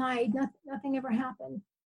sleeping all night, nothing ever happened.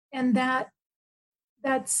 And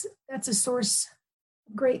that's a source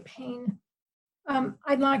of great pain.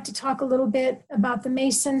 I'd like to talk a little bit about the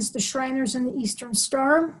Masons, the Shriners, and the Eastern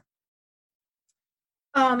Star.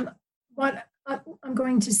 What I'm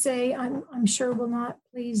going to say, I'm sure will not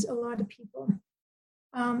please a lot of people.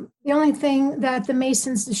 The only thing that the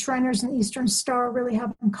Masons, the Shriners, and the Eastern Star really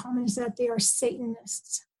have in common is that they are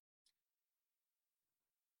Satanists.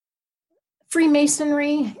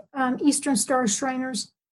 Freemasonry, Eastern Star,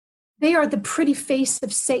 Shriners, they are the pretty face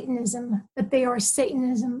of Satanism, but they are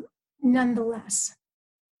Satanism nonetheless.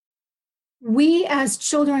 We, as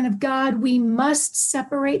children of God, we must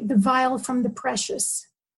separate the vile from the precious.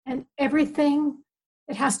 And everything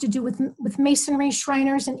that has to do with Masonry,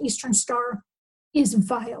 Shriners, and Eastern Star is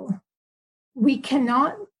vile. We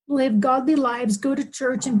cannot live godly lives, go to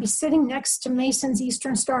church, and be sitting next to Masons,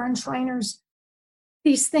 Eastern Star, and Shriners.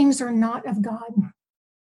 These things are not of God.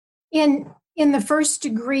 In the first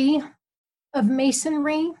degree of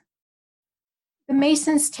Masonry, the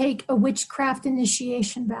Masons take a witchcraft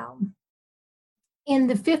initiation vow. In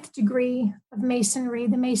the 5th degree of Masonry,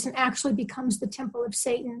 the Mason actually becomes the temple of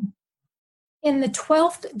Satan. In the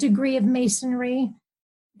 12th degree of Masonry,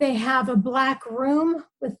 they have a black room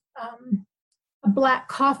with a black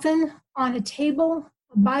coffin on a table,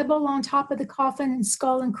 a Bible on top of the coffin, and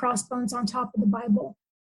skull and crossbones on top of the Bible.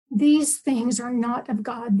 These things are not of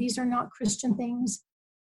God. These are not Christian things.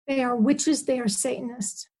 They are witches. They are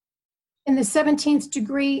Satanists. In the 17th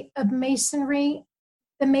degree of Masonry,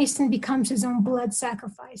 the Mason becomes his own blood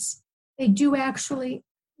sacrifice. They do actually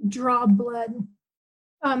draw blood.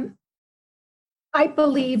 I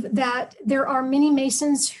believe that there are many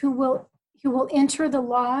Masons who will enter the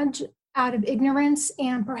lodge out of ignorance,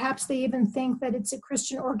 and perhaps they even think that it's a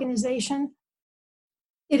Christian organization.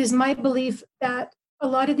 It is my belief that a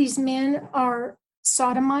lot of these men are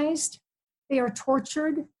sodomized, they are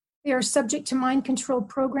tortured, they are subject to mind control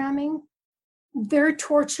programming. Their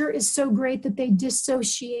torture is so great that they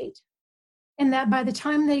dissociate, and that by the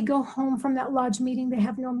time they go home from that lodge meeting, they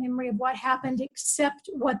have no memory of what happened except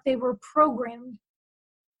what they were programmed,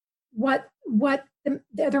 what the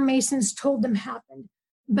other Masons told them happened.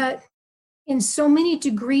 But in so many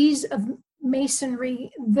degrees of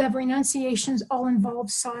Masonry, the renunciations all involve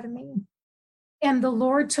sodomy. And the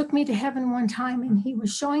Lord took me to heaven one time, and he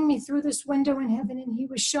was showing me through this window in heaven, and he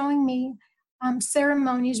was showing me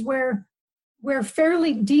ceremonies where where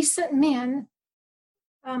fairly decent men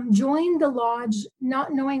join the lodge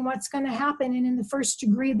not knowing what's going to happen. And in the first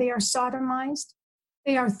degree, they are sodomized.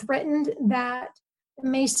 They are threatened that the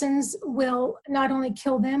Masons will not only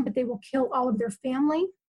kill them, but they will kill all of their family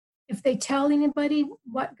if they tell anybody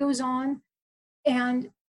what goes on.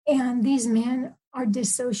 And these men are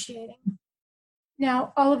dissociating.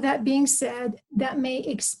 Now, all of that being said, that may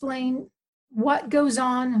explain what goes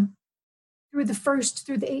on through the 1st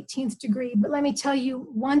through the 18th degree. But let me tell you,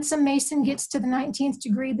 once a Mason gets to the 19th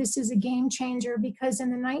degree, this is a game changer, because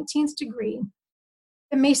in the 19th degree,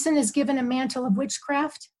 the Mason is given a mantle of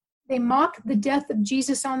witchcraft. They mock the death of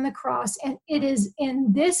Jesus on the cross. And it is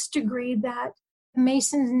in this degree that the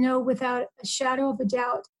Masons know without a shadow of a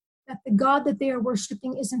doubt that the God that they are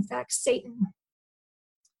worshiping is in fact Satan.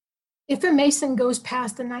 If a Mason goes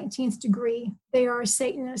past the 19th degree, they are a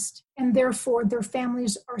Satanist, and therefore their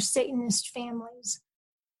families are Satanist families.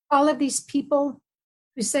 All of these people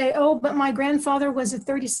who say, oh, but my grandfather was a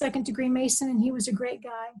 32nd degree Mason and he was a great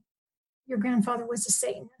guy. Your grandfather was a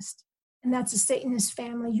Satanist, and that's a Satanist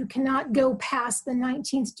family. You cannot go past the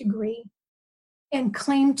 19th degree and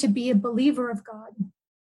claim to be a believer of God.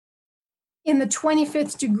 In the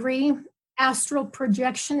 25th degree, astral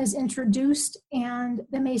projection is introduced, and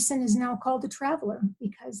the Mason is now called a traveler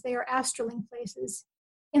because they are astraling places.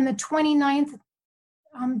 In the 29th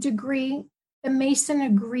degree, the Mason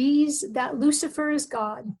agrees that Lucifer is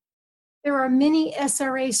God. There are many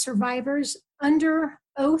SRA survivors under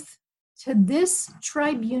oath to this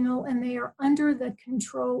tribunal, and they are under the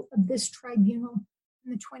control of this tribunal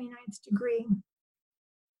in the 29th degree.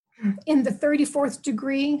 In the 34th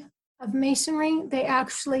degree of Masonry, they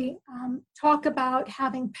actually talk about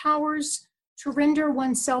having powers to render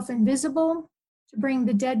oneself invisible, to bring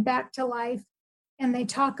the dead back to life, and they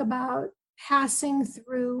talk about passing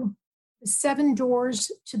through the 7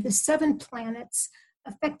 doors to the 7 planets,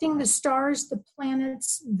 affecting the stars, the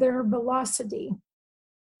planets, their velocity.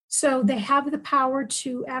 So they have the power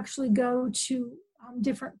to actually go to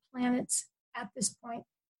different planets at this point.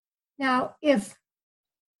 Now, if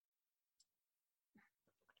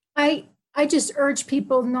I just urge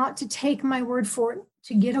people not to take my word for it,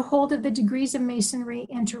 to get a hold of the degrees of Masonry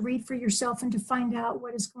and to read for yourself and to find out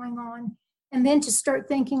what is going on, and then to start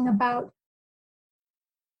thinking about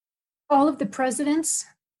all of the presidents,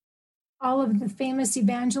 all of the famous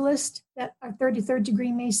evangelists that are 33rd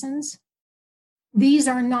degree Masons. These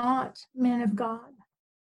are not men of God.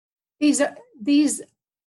 These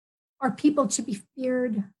are people to be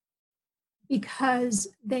feared because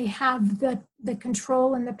they have the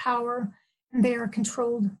control and the power, and they are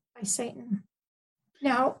controlled by Satan.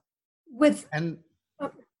 Now, if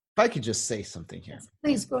I could just say something here.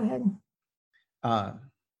 Please go ahead.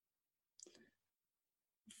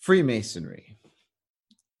 Freemasonry,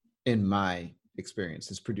 in my experience,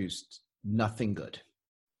 has produced nothing good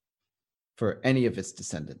for any of its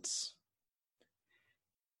descendants,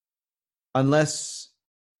 unless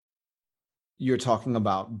you're talking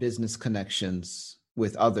about business connections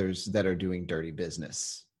with others that are doing dirty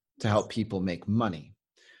business to help people make money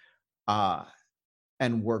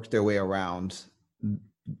and work their way around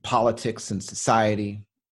politics and society,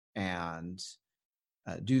 and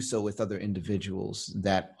do so with other individuals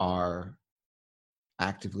that are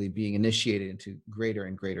actively being initiated into greater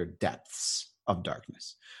and greater depths of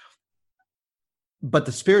darkness. But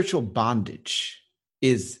the spiritual bondage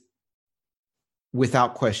is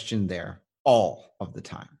without question there all of the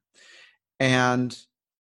time. And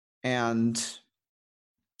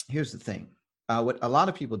here's the thing. What a lot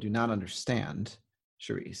of people do not understand,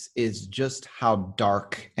 Chaurisse, is just how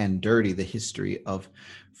dark and dirty the history of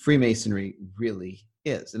Freemasonry really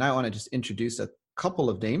is. And I want to just introduce a couple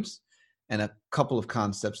of names and a couple of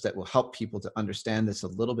concepts that will help people to understand this a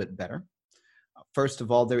little bit better. First of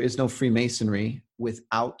all, there is no Freemasonry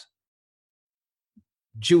without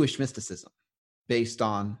Jewish mysticism based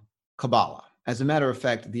on Kabbalah. As a matter of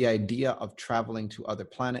fact, the idea of traveling to other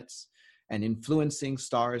planets and influencing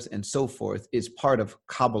stars and so forth is part of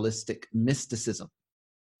Kabbalistic mysticism.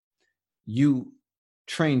 You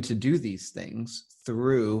train to do these things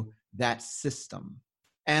through that system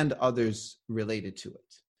and others related to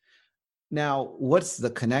it. Now, what's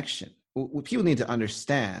the connection? What people need to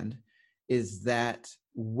understand is that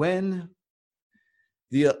when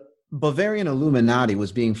the Bavarian Illuminati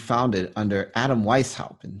was being founded under Adam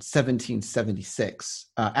Weishaupt in 1776,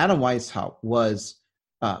 Adam Weishaupt was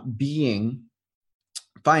being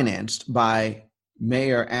financed by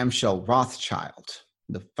Mayer Amschel Rothschild,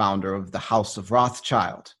 the founder of the House of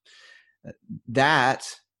Rothschild.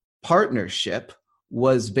 That partnership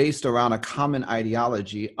was based around a common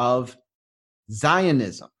ideology of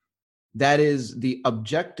Zionism. That is the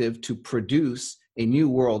objective, to produce a new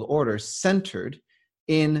world order centered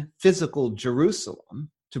in physical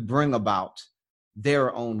Jerusalem to bring about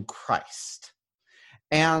their own Christ.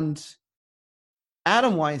 And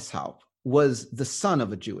Adam Weishaupt was the son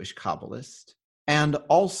of a Jewish Kabbalist, and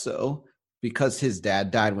also, because his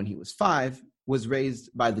dad died when he was 5, was raised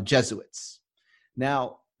by the Jesuits.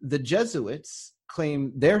 Now, the Jesuits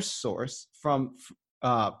claim their source from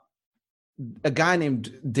a guy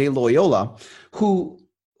named De Loyola, who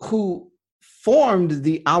formed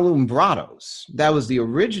the Alumbrados. That was the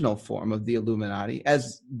original form of the Illuminati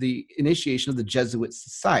as the initiation of the Jesuit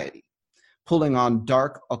society, pulling on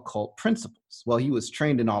dark occult principles. Well, he was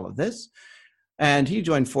trained in all of this, and he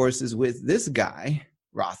joined forces with this guy,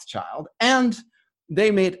 Rothschild, and they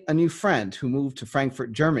made a new friend who moved to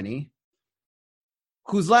Frankfurt, Germany,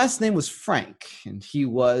 whose last name was Frank, and he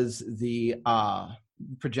was the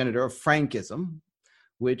progenitor of Frankism,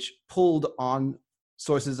 which pulled on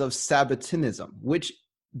sources of Sabbatinism, which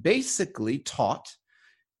basically taught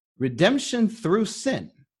redemption through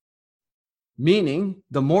sin, meaning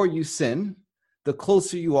the more you sin, the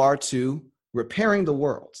closer you are to repairing the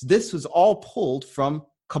world. This was all pulled from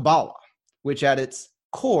Kabbalah, which at its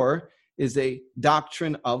core is a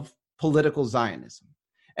doctrine of political Zionism.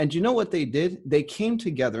 And you know what they did? They came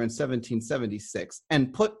together in 1776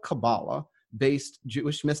 and put Kabbalah-based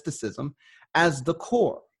Jewish mysticism as the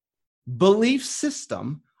core belief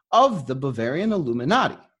system of the Bavarian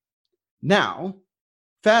Illuminati. Now,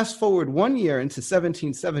 fast forward 1 year into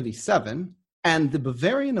 1777, and the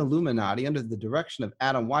Bavarian Illuminati, under the direction of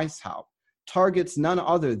Adam Weishaupt, targets none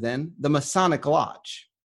other than the Masonic Lodge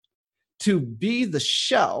to be the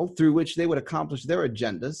shell through which they would accomplish their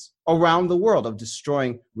agendas around the world of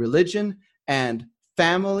destroying religion and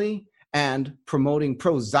family and promoting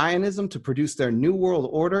pro-Zionism to produce their new world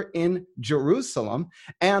order in Jerusalem.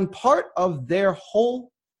 And part of their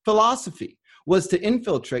whole philosophy was to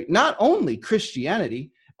infiltrate not only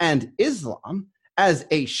Christianity and Islam as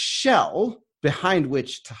a shell behind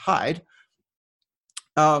which to hide,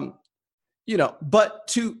 but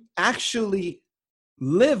to actually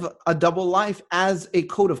live a double life as a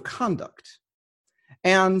code of conduct.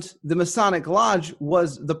 And the Masonic Lodge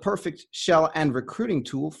was the perfect shell and recruiting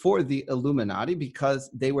tool for the Illuminati because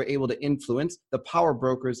they were able to influence the power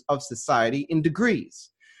brokers of society in degrees,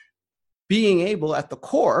 being able at the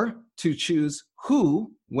core to choose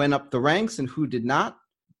who went up the ranks and who did not,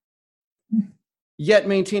 yet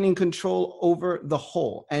maintaining control over the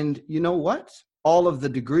whole. And you know what? All of the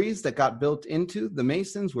degrees that got built into the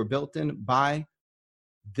Masons were built in by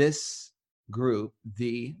this group,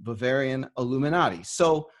 the Bavarian Illuminati.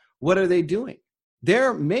 So what are they doing?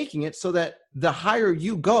 They're making it so that the higher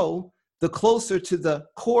you go, the closer to the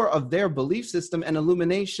core of their belief system and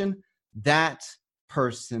illumination that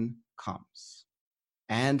person comes.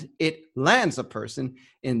 And it lands a person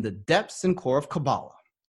in the depths and core of Kabbalah,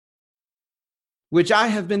 which I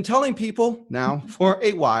have been telling people now for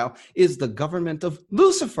a while is the government of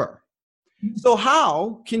Lucifer. So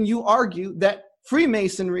how can you argue that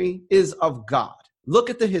Freemasonry is of God? Look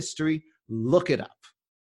at the history, look it up.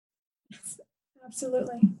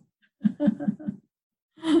 Absolutely.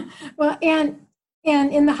 Well, and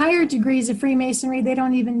in the higher degrees of Freemasonry, they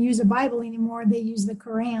don't even use a Bible anymore. They use the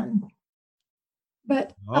Quran.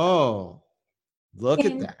 But look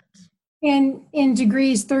at that. And in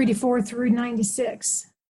degrees 34 through 96,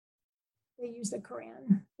 they use the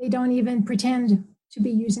Quran. They don't even pretend to be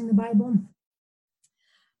using the Bible.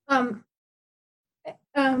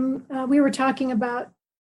 We were talking about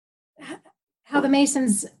how the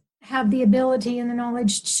Masons have the ability and the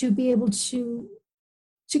knowledge to be able to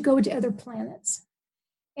go to other planets.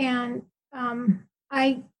 And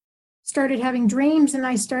I started having dreams, and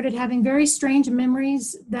I started having very strange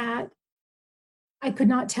memories that I could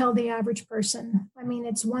not tell the average person. I mean,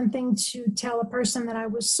 it's one thing to tell a person that I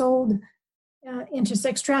was sold into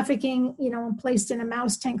sex trafficking, and placed in a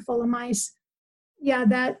mouse tank full of mice. Yeah,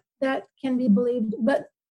 that can be believed. But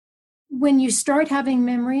when you start having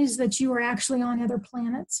memories that you are actually on other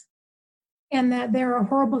planets and that there are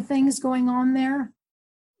horrible things going on there,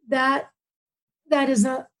 that is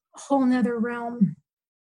a whole nother realm.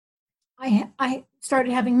 I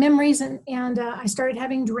started having memories and I started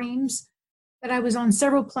having dreams that I was on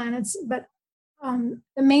several planets, but the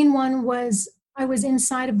main one was I was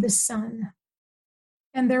inside of the sun.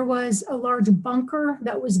 And there was a large bunker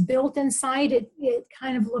that was built inside. It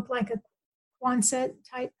kind of looked like a Quonset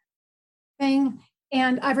type thing.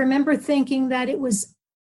 And I remember thinking that it was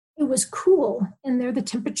cool in there. The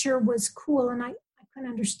temperature was cool, and I couldn't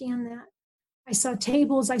understand that. I saw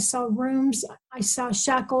tables, I saw rooms, I saw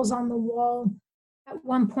shackles on the wall. At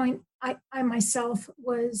one point, I myself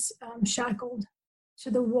was shackled to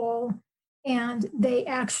the wall, and they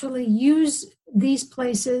actually use these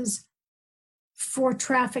places for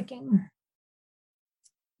trafficking.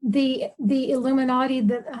 The Illuminati,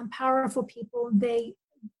 the powerful people, they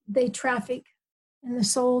traffic in the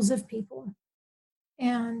souls of people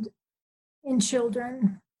and in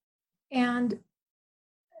children. And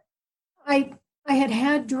I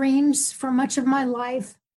had dreams for much of my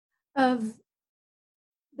life of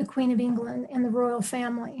the Queen of England and the royal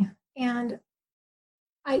family, and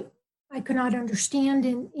I could not understand.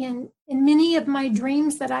 In many of my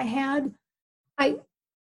dreams that I had, I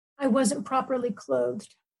wasn't properly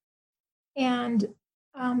clothed, and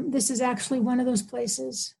this is actually one of those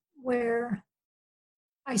places where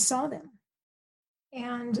I saw them.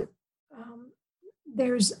 And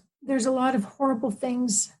there's a lot of horrible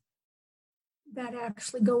things that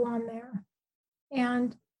actually go on there.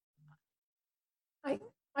 And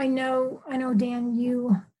I know, Dan,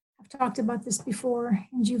 you have talked about this before,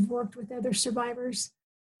 and you've worked with other survivors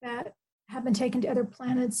that have been taken to other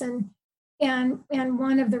planets. And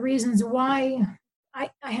one of the reasons why I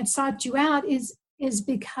had sought you out is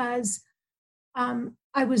because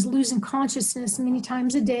I was losing consciousness many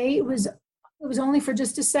times a day. It was only for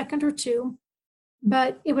just a second or two,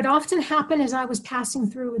 but it would often happen as I was passing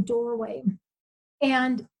through a doorway.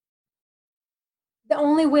 And the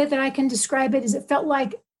only way that I can describe it is it felt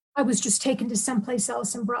like I was just taken to someplace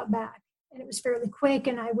else and brought back. And it was fairly quick,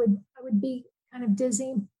 and I would be kind of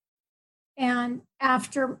dizzy. And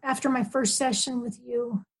after my first session with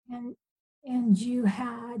you, and you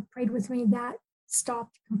had prayed with me, that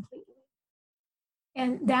stopped completely.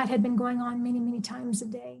 And that had been going on many, many times a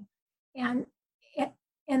day. And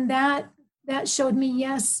that showed me,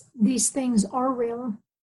 yes, these things are real.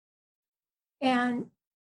 And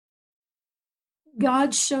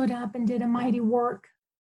God showed up and did a mighty work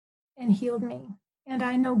and healed me. And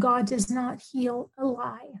I know God does not heal a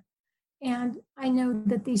lie. And I know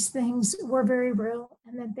that these things were very real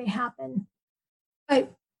and that they happen. I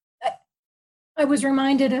was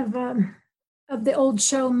reminded of the old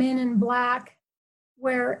show Men in Black,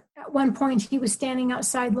 where at one point he was standing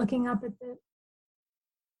outside looking up at the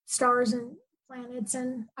stars and planets,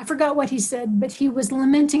 and I forgot what he said, but he was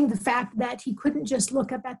lamenting the fact that he couldn't just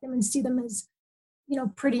look up at them and see them as,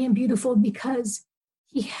 pretty and beautiful, because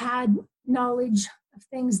he had knowledge of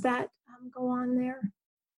things that go on there.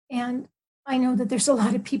 And I know that there's a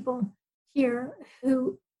lot of people here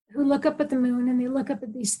who look up at the moon and they look up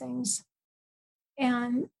at these things,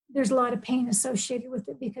 and there's a lot of pain associated with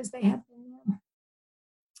it because they have been there.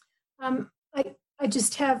 I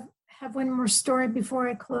just have one more story before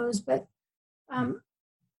I close, but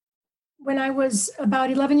when I was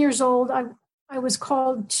about 11 years old, I was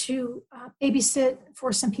called to babysit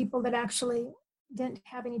for some people that actually didn't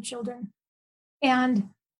have any children. And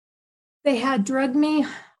they had drugged me.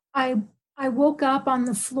 I woke up on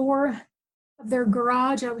the floor of their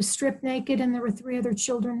garage. I was stripped naked, and there were 3 other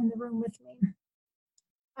children in the room with me.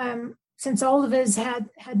 Since all of us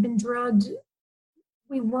had been drugged,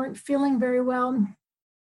 we weren't feeling very well.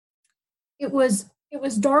 It was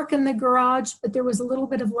dark in the garage, but there was a little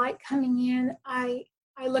bit of light coming in. I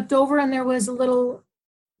looked over, and there was a little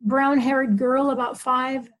brown-haired girl about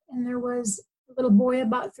 5, and there was a little boy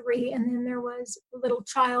about 3, and then there was a little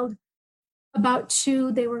child about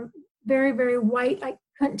 2. They were very, very white. I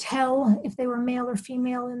couldn't tell if they were male or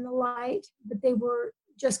female in the light, but they were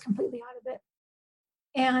just completely out of it.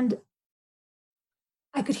 And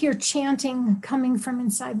I could hear chanting coming from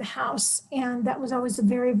inside the house, and that was always a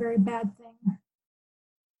very, very bad thing.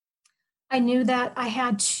 I knew that I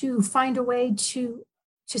had to find a way to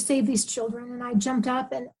save these children, and I jumped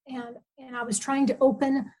up and I was trying to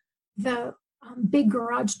open the big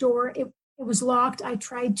garage door. It was locked. I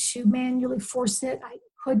tried to manually force it. I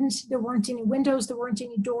couldn't. There weren't any windows. There weren't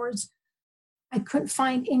any doors. I couldn't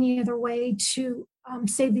find any other way to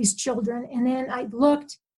save these children. And then I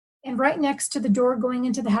looked, and right next to the door going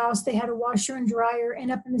into the house, they had a washer and dryer. And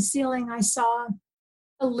up in the ceiling, I saw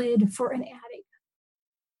a lid for an attic.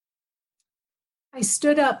 I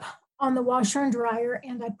stood up on the washer and dryer,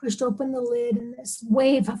 and I pushed open the lid, and this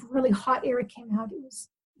wave of really hot air came out. It was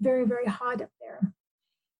very, very hot up there.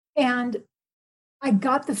 And I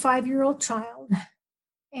got the 5-year-old child,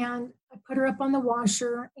 and I put her up on the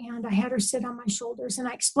washer, and I had her sit on my shoulders, and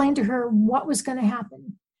I explained to her what was going to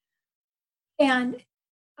happen. And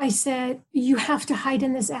I said, "You have to hide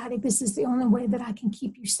in this attic. This is the only way that I can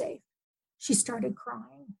keep you safe." She started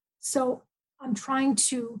crying. So I'm trying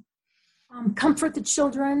to comfort the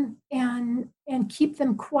children and keep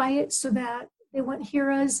them quiet so that they won't hear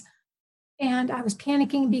us. And I was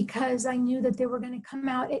panicking because I knew that they were going to come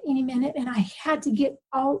out at any minute, and I had to get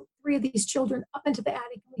all three of these children up into the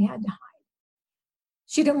attic, and we had to hide.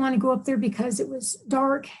 She didn't want to go up there because it was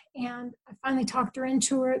dark, and I finally talked her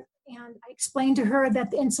into it, and I explained to her that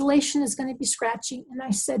the insulation is going to be scratchy, and I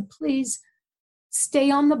said, please stay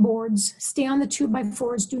on the boards, stay on the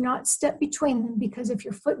 2x4s, do not step between them, because if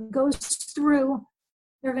your foot goes through,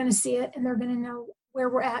 they're going to see it, and they're going to know where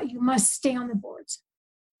we're at. You must stay on the boards.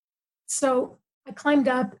 So I climbed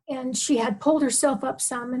up, and she had pulled herself up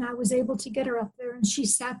some, and I was able to get her up there, and she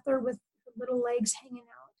sat there with her little legs hanging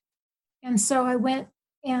out. And so I went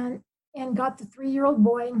and got the 3-year-old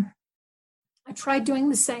boy. I tried doing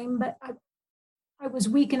the same, but I was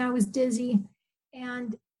weak and I was dizzy,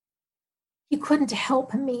 and he couldn't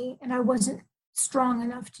help me, and I wasn't strong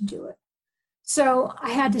enough to do it. So I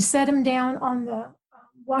had to set him down on the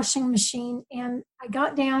washing machine, and I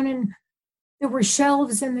got down, and there were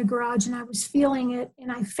shelves in the garage, and I was feeling it,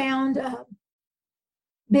 and I found a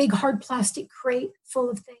big hard plastic crate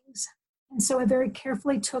full of things. And so I very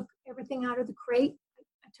carefully took everything out of the crate.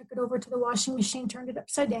 I took it over to the washing machine, turned it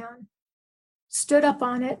upside down, stood up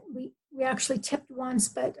on it. We actually tipped once,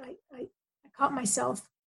 but I caught myself.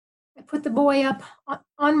 I put the boy up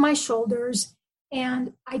on my shoulders,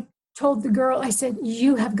 and I told the girl, I said,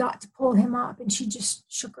 you have got to pull him up. And she just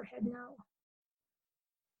shook her head no.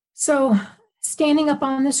 So standing up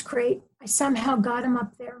on this crate, I somehow got him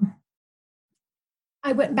up there.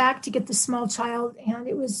 I went back to get the small child, and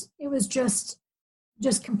it was just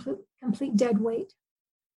complete dead weight.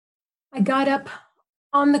 I got up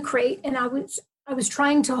on the crate, and I was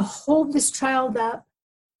trying to hold this child up,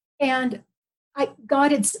 and I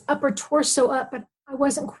got its upper torso up, but I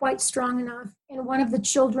wasn't quite strong enough. And one of the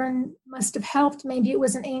children must have helped. Maybe it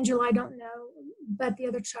was an angel, I don't know, but the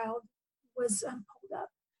other child was pulled up.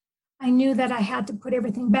 I knew that I had to put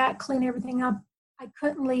everything back, clean everything up. I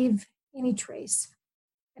couldn't leave any trace.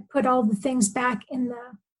 I put all the things back in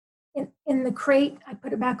the crate. I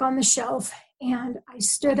put it back on the shelf, and I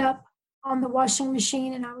stood up on the washing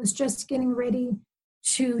machine, and I was just getting ready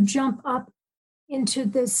to jump up into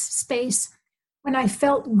this space when I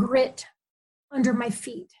felt grit under my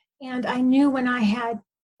feet. And I knew when I had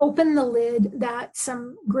opened the lid that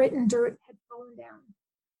some grit and dirt had fallen down.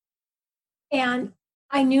 And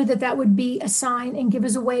I knew that that would be a sign and give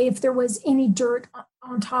us away if there was any dirt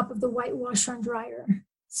on top of the white washer and dryer.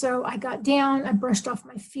 So I got down, I brushed off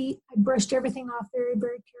my feet, I brushed everything off very,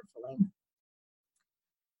 very carefully.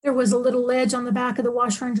 There was a little ledge on the back of the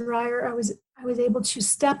washer and dryer. I was able to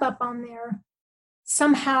step up on there.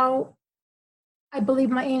 Somehow, I believe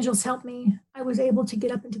my angels helped me. I was able to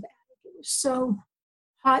get up into the attic. It was so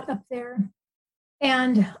hot up there.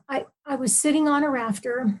 And I was sitting on a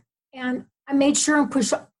rafter, and I made sure and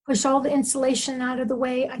push all the insulation out of the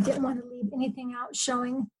way. I didn't want to leave anything out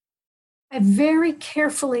showing. I very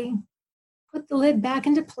carefully put the lid back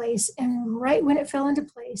into place, and right when it fell into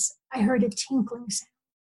place, I heard a tinkling sound.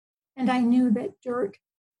 And I knew that dirt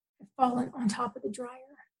had fallen on top of the dryer.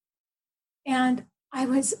 And I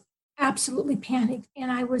was absolutely panicked, and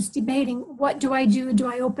I was debating, what do I do? Do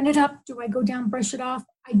I open it up? Do I go down, brush it off?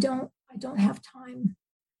 I don't have time.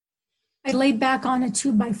 I laid back on a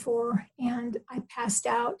 2x4, and I passed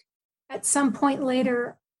out. At some point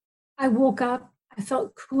later, I woke up, I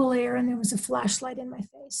felt cool air, and there was a flashlight in my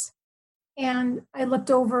face. And I looked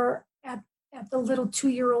over at the little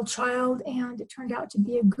 2-year-old child, and it turned out to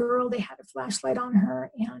be a girl. They had a flashlight on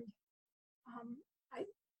her, and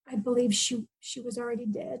I believe she was already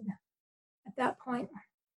dead at that point.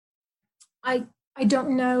 I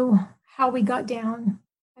don't know how we got down.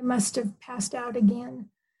 I must have passed out again.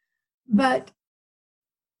 But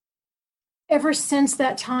ever since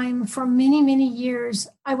that time, for many, many years,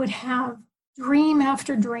 I would have dream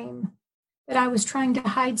after dream that I was trying to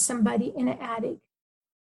hide somebody in an attic.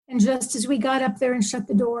 And just as we got up there and shut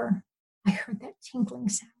the door, I heard that tinkling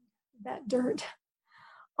sound, that dirt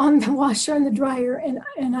on the washer and the dryer.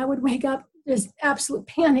 And I would wake up just absolute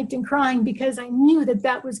panicked and crying because I knew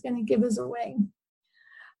that was going to give us away.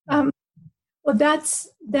 Well,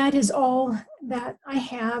 that is all that I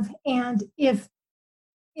have. And if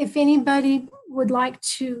anybody would like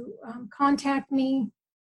to contact me,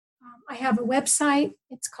 I have a website.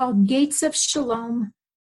 It's called Gates of Shalom,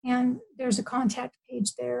 and there's a contact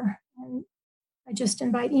page there. And I just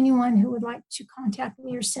invite anyone who would like to contact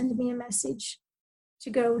me or send me a message to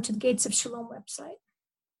go to the Gates of Shalom website.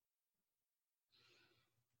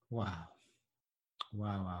 Wow.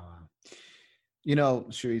 You know,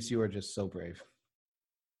 Chaurisse, you are just so brave.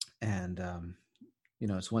 And,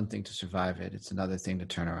 it's one thing to survive it. It's another thing to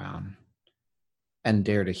turn around and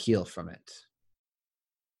dare to heal from it.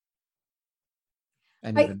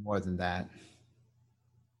 and even more than that,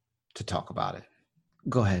 to talk about it.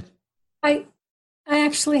 Go ahead. I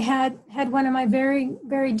actually had one of my very,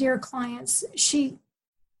 very dear clients. She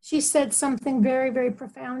said something very, very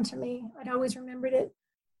profound to me. I'd always remembered it.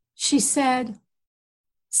 She said,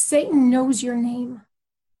 Satan knows your name.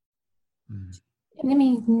 The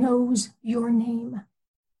enemy knows your name.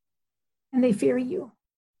 And they fear you.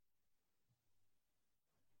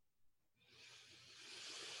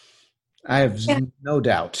 I have no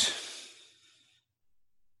doubt.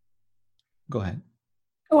 Go ahead.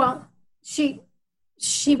 Well, she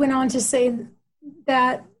went on to say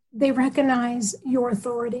that they recognize your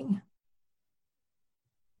authority.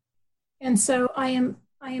 And so I am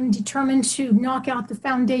determined to knock out the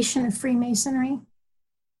foundation of Freemasonry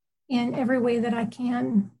in every way that I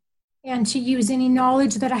can, and to use any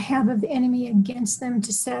knowledge that I have of the enemy against them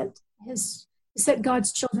to set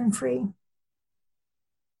God's children free.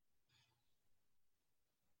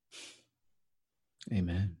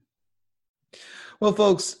 Amen. Well,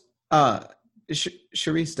 folks,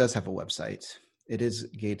 Chaurisse does have a website. It is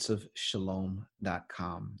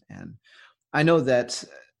gatesofshalom.com. And I know that,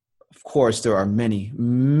 of course, there are many,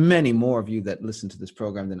 many more of you that listen to this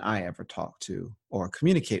program than I ever talk to or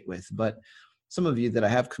communicate with. But some of you that I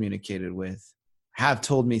have communicated with have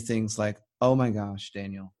told me things like, oh my gosh,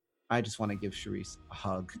 Daniel, I just want to give Chaurisse a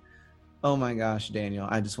hug. Oh my gosh, Daniel,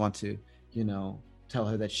 I just want to, tell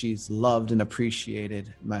her that she's loved and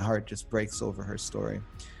appreciated. My heart just breaks over her story.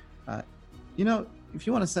 If you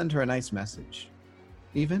want to send her a nice message,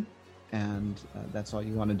 even, and that's all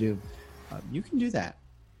you want to do, you can do that.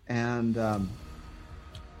 And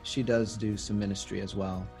she does do some ministry as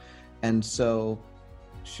well. And so,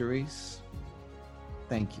 Chaurisse,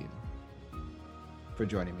 thank you for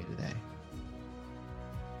joining me today.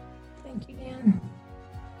 Thank you, Dan.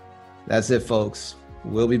 That's it, folks.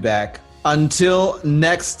 We'll be back. Until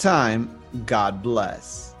next time, God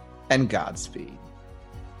bless and Godspeed.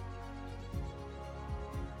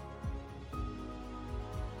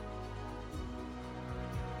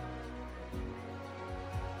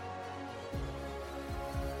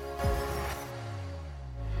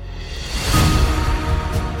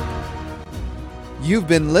 You've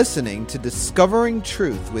been listening to Discovering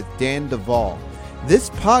Truth with Dan Duvall.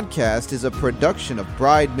 This podcast is a production of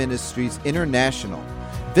Bride Ministries International.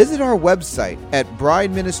 Visit our website at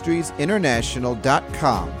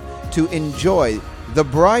brideministriesinternational.com to enjoy the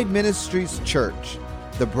Bride Ministries Church,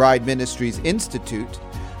 the Bride Ministries Institute,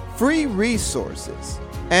 free resources,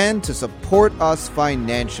 and to support us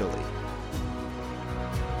financially.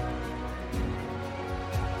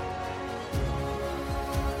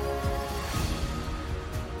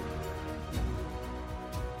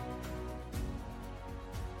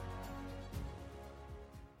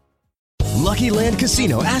 Lucky Land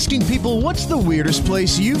Casino, asking people, what's the weirdest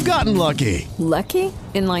place you've gotten lucky? Lucky?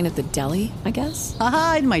 In line at the deli, I guess?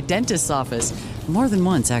 Aha, in my dentist's office. More than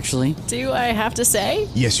once, actually. Do I have to say?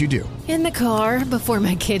 Yes, you do. In the car before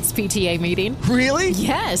my kids' PTA meeting. Really?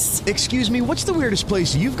 Yes. Excuse me, what's the weirdest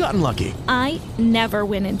place you've gotten lucky? I never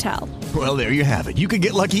win and tell. Well, there you have it. You can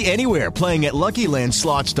get lucky anywhere, playing at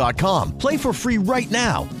LuckyLandSlots.com. Play for free right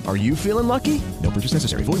now. Are you feeling lucky? No purchase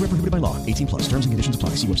necessary. Void where prohibited by law. 18+. Terms and conditions apply.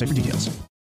 See website for details.